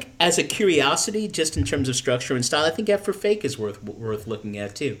I Oh, think, yeah. as a curiosity, just in terms of structure and style, I think F for Fake is worth looking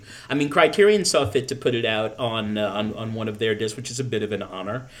at too. I mean, Criterion saw fit to put it out on one of their discs, which is a bit of an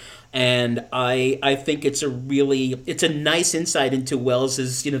honor. And I think it's a nice insight into Wells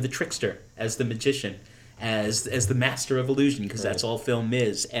as the trickster, as the magician, as the master of illusion, because that's all film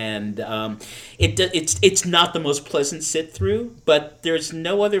is. And it's not the most pleasant sit through, but there's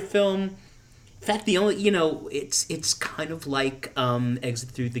no other film. In fact, the only it's kind of like Exit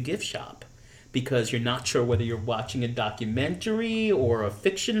Through the Gift Shop, because you're not sure whether you're watching a documentary or a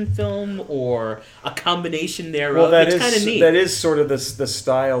fiction film or a combination thereof. Well, It's kind of neat. that is sort of the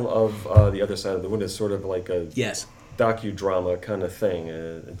style of The Other Side of the Wind. Is sort of like a Yes. docudrama kind of thing.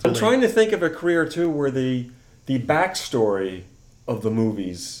 I'm trying to think of a career too where the the backstory of the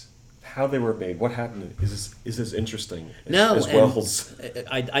movies, how they were made, what happened, is as interesting as Wells.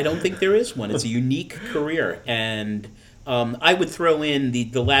 I don't think there is one. It's a unique career, and I would throw in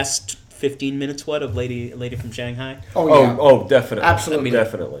the last 15 minutes of Lady from Shanghai. Oh, definitely, Absolutely.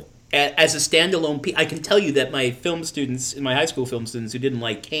 definitely. As a standalone piece, I can tell you that my high school film students who didn't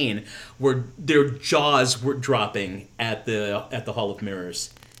like Kane, their jaws were dropping at the Hall of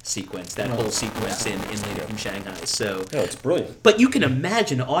Mirrors sequence, that whole sequence in Lady from Shanghai. So, No, it's brilliant. but you can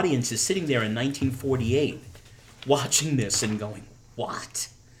imagine audiences sitting there in 1948 watching this and going, "What?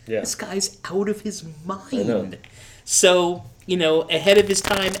 Yeah. This guy's out of his I know. mind." So, ahead of his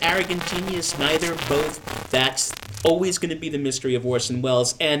time, arrogant genius, neither, both. That's always going to be the mystery of Orson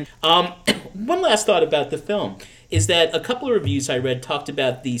Welles. And one last thought about the film is that a couple of reviews I read talked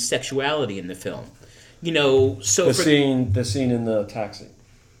about the sexuality in the film. So The scene in the taxi.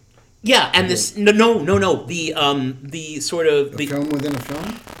 yeah, and this no the sort of The film within a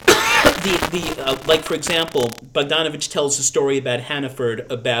film? like, for example, Bogdanovich tells a story about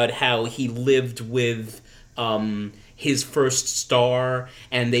Hannaford, about how he lived with his first star,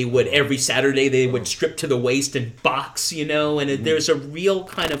 and they would every Saturday they would strip to the waist and box, and there's a real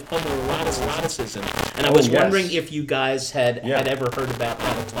kind of homoeroticism. And I was yes. wondering if you guys had ever heard about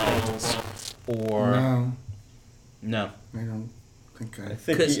Planetologists, or no. I don't think I...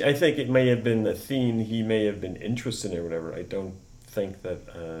 I think it may have been a theme he may have been interested in or whatever. I don't think that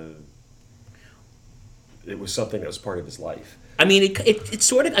it was something that was part of his life. I mean, it's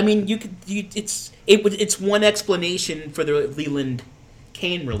sort of. I mean, it's one explanation for the Leland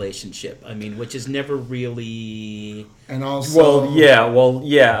Kane relationship. I mean, which is never really. And also...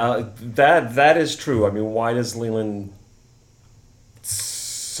 That is true. I mean, why does Leland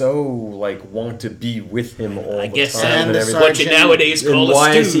so want to be with him all the guess time and everything? what you nowadays call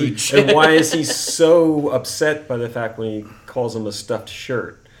a stooge. And why is he so upset by the fact when he calls him a stuffed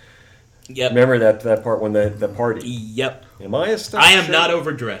shirt? Yep. Remember that part when the party? Yep. Am I a stuffed I am shirt? not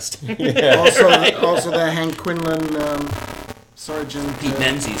overdressed. also the Hank Quinlan Sergeant... Pete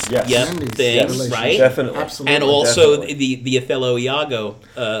Menzies. Yes. Yep. Menzies Thing, relationship. right? Definitely. Absolutely. And also Definitely. the Othello Iago.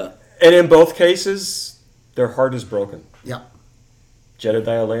 And in both cases, their heart is broken. Yeah.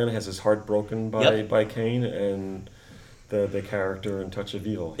 Jedediah Land has his heart broken Yep. by Cain, and the character in Touch of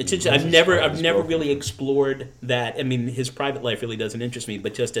Evil. It's he just, has I've his never heart is broken. really explored that. I mean, his private life really doesn't interest me,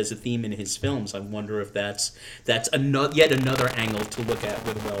 but just as a theme in his films, I wonder if that's yet another angle to look at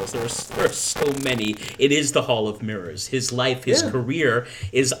with Wells. There are so many. It is the Hall of Mirrors. His life, his career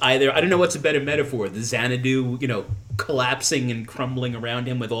is either, I don't know what's a better metaphor, the Xanadu, collapsing and crumbling around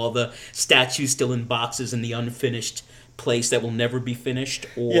him with all the statues still in boxes and the unfinished place that will never be finished,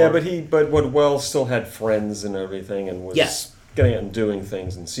 or but what Wells still had friends and everything, and was getting out and doing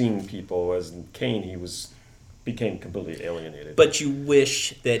things and seeing people. As in Kane, he became completely alienated. But you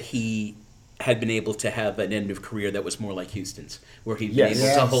wish that he had been able to have an end of career that was more like Houston's, where he'd been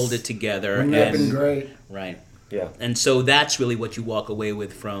able to hold it together. Wouldn't that have been great? Right. Yeah. And so that's really what you walk away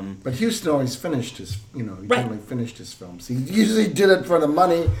with from. But Houston always finished his, generally finished his films. He usually did it for the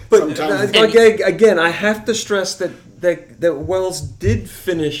money. But sometimes. again, I have to stress that Wells did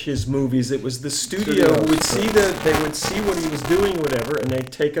finish his movies. It was the studio who would see they would see what he was doing, whatever, and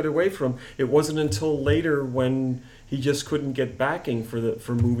they'd take it away from him. It wasn't until later when he just couldn't get backing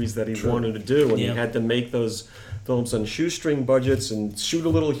for movies that he wanted to do, and he had to make those films on shoestring budgets and shoot a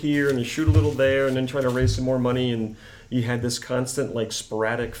little here and shoot a little there and then try to raise some more money, and he had this constant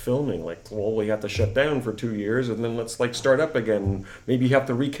sporadic filming, we have to shut down for 2 years and then let's start up again. Maybe you have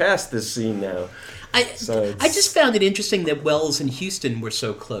to recast this scene now. I just found it interesting that Wells and Houston were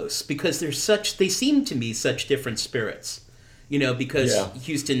so close, because they seem to me such different spirits. Because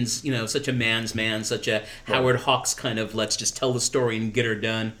Houston's, such a man's man, such a Howard Hawks kind of, let's just tell the story and get her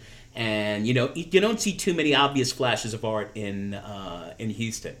done. And, you don't see too many obvious flashes of art in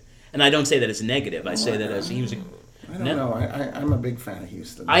Houston. And I don't say that as a negative. I say that as he was I don't know. I'm a big fan of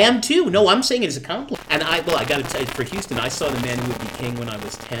Houston. I am too. No, I'm saying it as a compliment. And I got to tell you, for Houston, I saw The Man Who Would Be King when I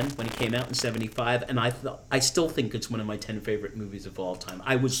was 10, when it came out in 75, and I still think it's one of my 10 favorite movies of all time.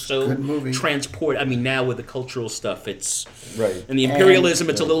 I was so transported. I mean, now with the cultural stuff, it's right, and the imperialism,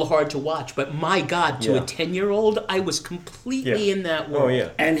 it's a little hard to watch. But my God, to a 10-year-old, I was completely in that world. Oh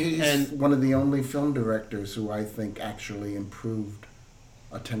yeah, and he's one of the only film directors who I think actually improved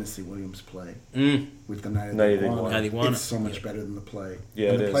a Tennessee Williams play with The Night of the Iguana. It's so much better than the play.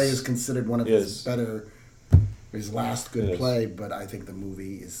 Yeah, and the play is considered one of his last good play, but I think the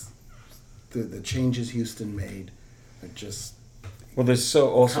movie is the changes Houston made are just they're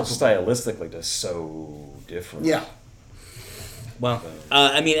so also stylistically just so different. Yeah. Well,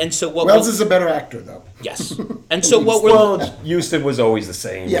 I mean, and so what? Wells is a better actor, though. Yes, and so what we're Well, Houston was always the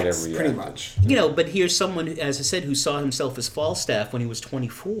same. Yes, in every pretty act. much. but here's someone, as I said, who saw himself as Falstaff when he was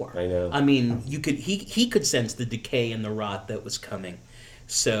 24. I know. I mean, he could sense the decay and the rot that was coming.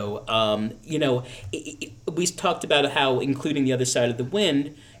 So, we talked about how, including The Other Side of the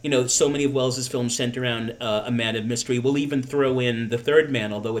Wind, so many of Wells's films center around a man of mystery. We'll even throw in The Third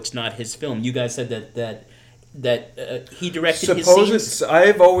Man, although it's not his film. You guys said that he directed his scenes.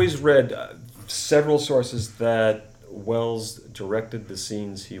 I've always read several sources that Wells directed the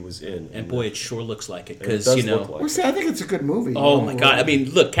scenes he was in. And boy, it sure looks like it, And it because does look like Well, see, I think it's a good movie. oh my God! I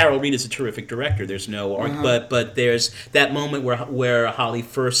mean, look, Carol Reed is a terrific director. There's no argument, but there's that moment where Holly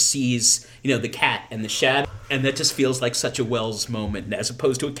first sees the cat and the shadow, and that just feels like such a Wells moment as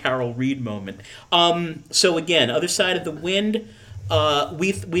opposed to a Carol Reed moment. So again, Other Side of the Wind.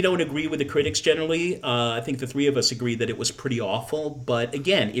 We don't agree with the critics generally. I think the three of us agree that it was pretty awful. But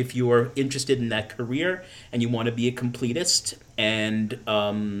again, if you're interested in that career and you want to be a completist, and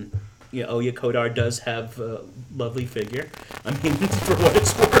Oya Kodar does have a lovely figure. I mean, for what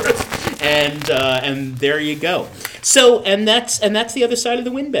it's worth. And there you go. So and that's The Other Side of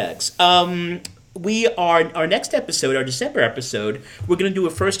the Windbags. Our next episode, our December episode, we're going to do a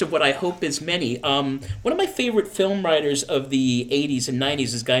first of what I hope is many. One of my favorite film writers of the 80s and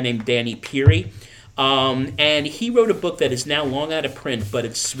 90s is a guy named Danny Peary. And he wrote a book that is now long out of print, but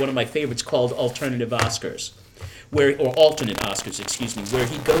it's one of my favorites, called Alternate Oscars, where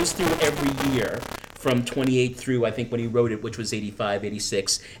he goes through every year from 28 through, I think, when he wrote it, which was 85,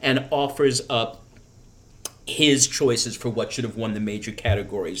 86, and offers up his choices for what should have won the major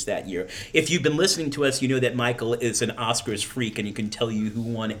categories that year. If you've been listening to us, you know that Michael is an Oscars freak, and he can tell you who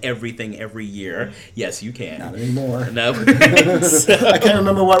won everything every year. Yes, you can. Not anymore. No. I can't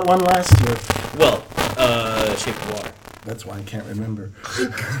remember what won last year. Well, Shape of Water. That's why I can't remember.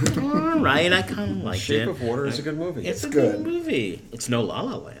 All right, I kind of like it. Shape of Water is a good movie. It's a good. good movie. It's no La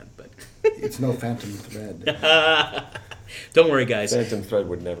La Land, but It's no Phantom Thread. don't worry, guys. Phantom Thread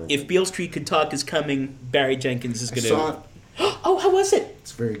would never. If Beale Street Could Talk is coming, Barry Jenkins is I going saw it. to... Oh, how was it?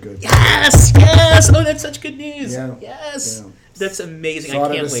 It's very good. Yes! Oh, that's such good news. Yeah. Yes. Yeah. That's amazing. Saw I it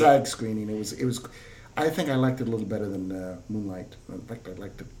can't at a wait. side screening. It was. I think I liked it a little better than Moonlight. In fact, I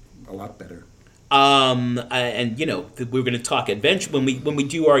liked it a lot better. And we're going to talk adventure when we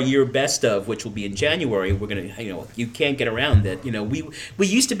do our year best of, which will be in January. We're going to, you can't get around that. We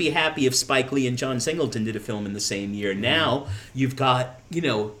used to be happy if Spike Lee and John Singleton did a film in the same year. Now you've got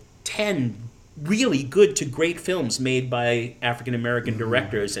 10 really good to great films made by African American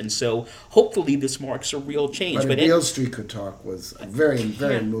directors, and so hopefully this marks a real change. But Beale Street Could Talk was very,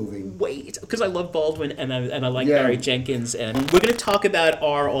 very moving. Wait, because I love Baldwin and I like Yeah. Barry Jenkins, and we're going to talk about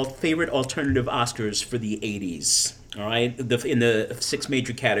our favorite alternative Oscars for the 80s. All right, in the 6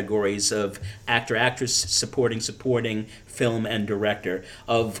 major categories of actor, actress, supporting, film, and director,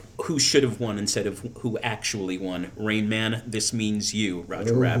 of who should have won instead of who actually won. Rain Man, This Means You,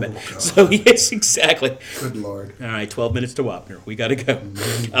 Roger Rabbit. God. So yes, exactly. Good Lord. All right, 12 minutes to Wapner. We got to go.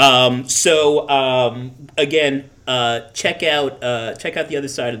 Again, check out The Other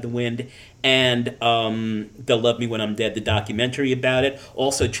Side of the Wind, and They'll Love Me When I'm Dead, the documentary about it.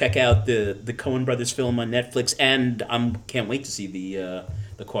 Also, check out the Coen Brothers film on Netflix, and I can't wait to see the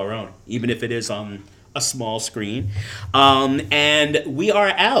Quaron, even if it is on a small screen. And we are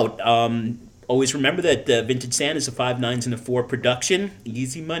out. Always remember that Vintage Sand is a 5 9s and a 4 production.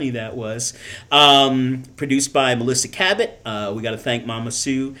 Easy money that was. Produced by Melissa Cabot. We got to thank Mama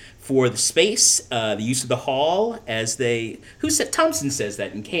Sue for the space, the use of the hall, Thompson says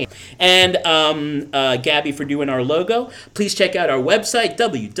that in Kane. And Gabby for doing our logo. Please check out our website,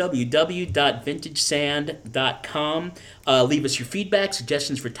 www.vintagesand.com. Leave us your feedback,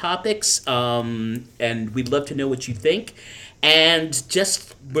 suggestions for topics, and we'd love to know what you think. And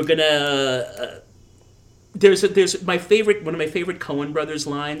we're gonna. There's one of my favorite Coen Brothers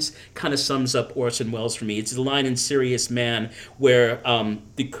lines kind of sums up Orson Welles for me. It's the line in Serious Man where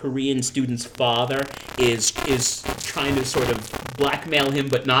the Korean student's father is trying to sort of blackmail him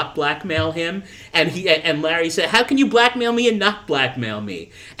but not blackmail him, and Larry said, "How can you blackmail me and not blackmail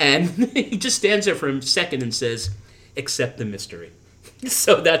me?" And he just stands there for a second and says, "Accept the mystery."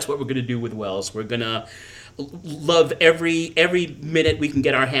 So that's what we're gonna do with Welles. We're gonna love every minute we can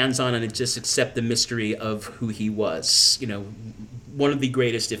get our hands on and just accept the mystery of who he was. One of the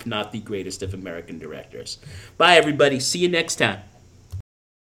greatest, if not the greatest, of American directors. Bye, everybody. See you next time.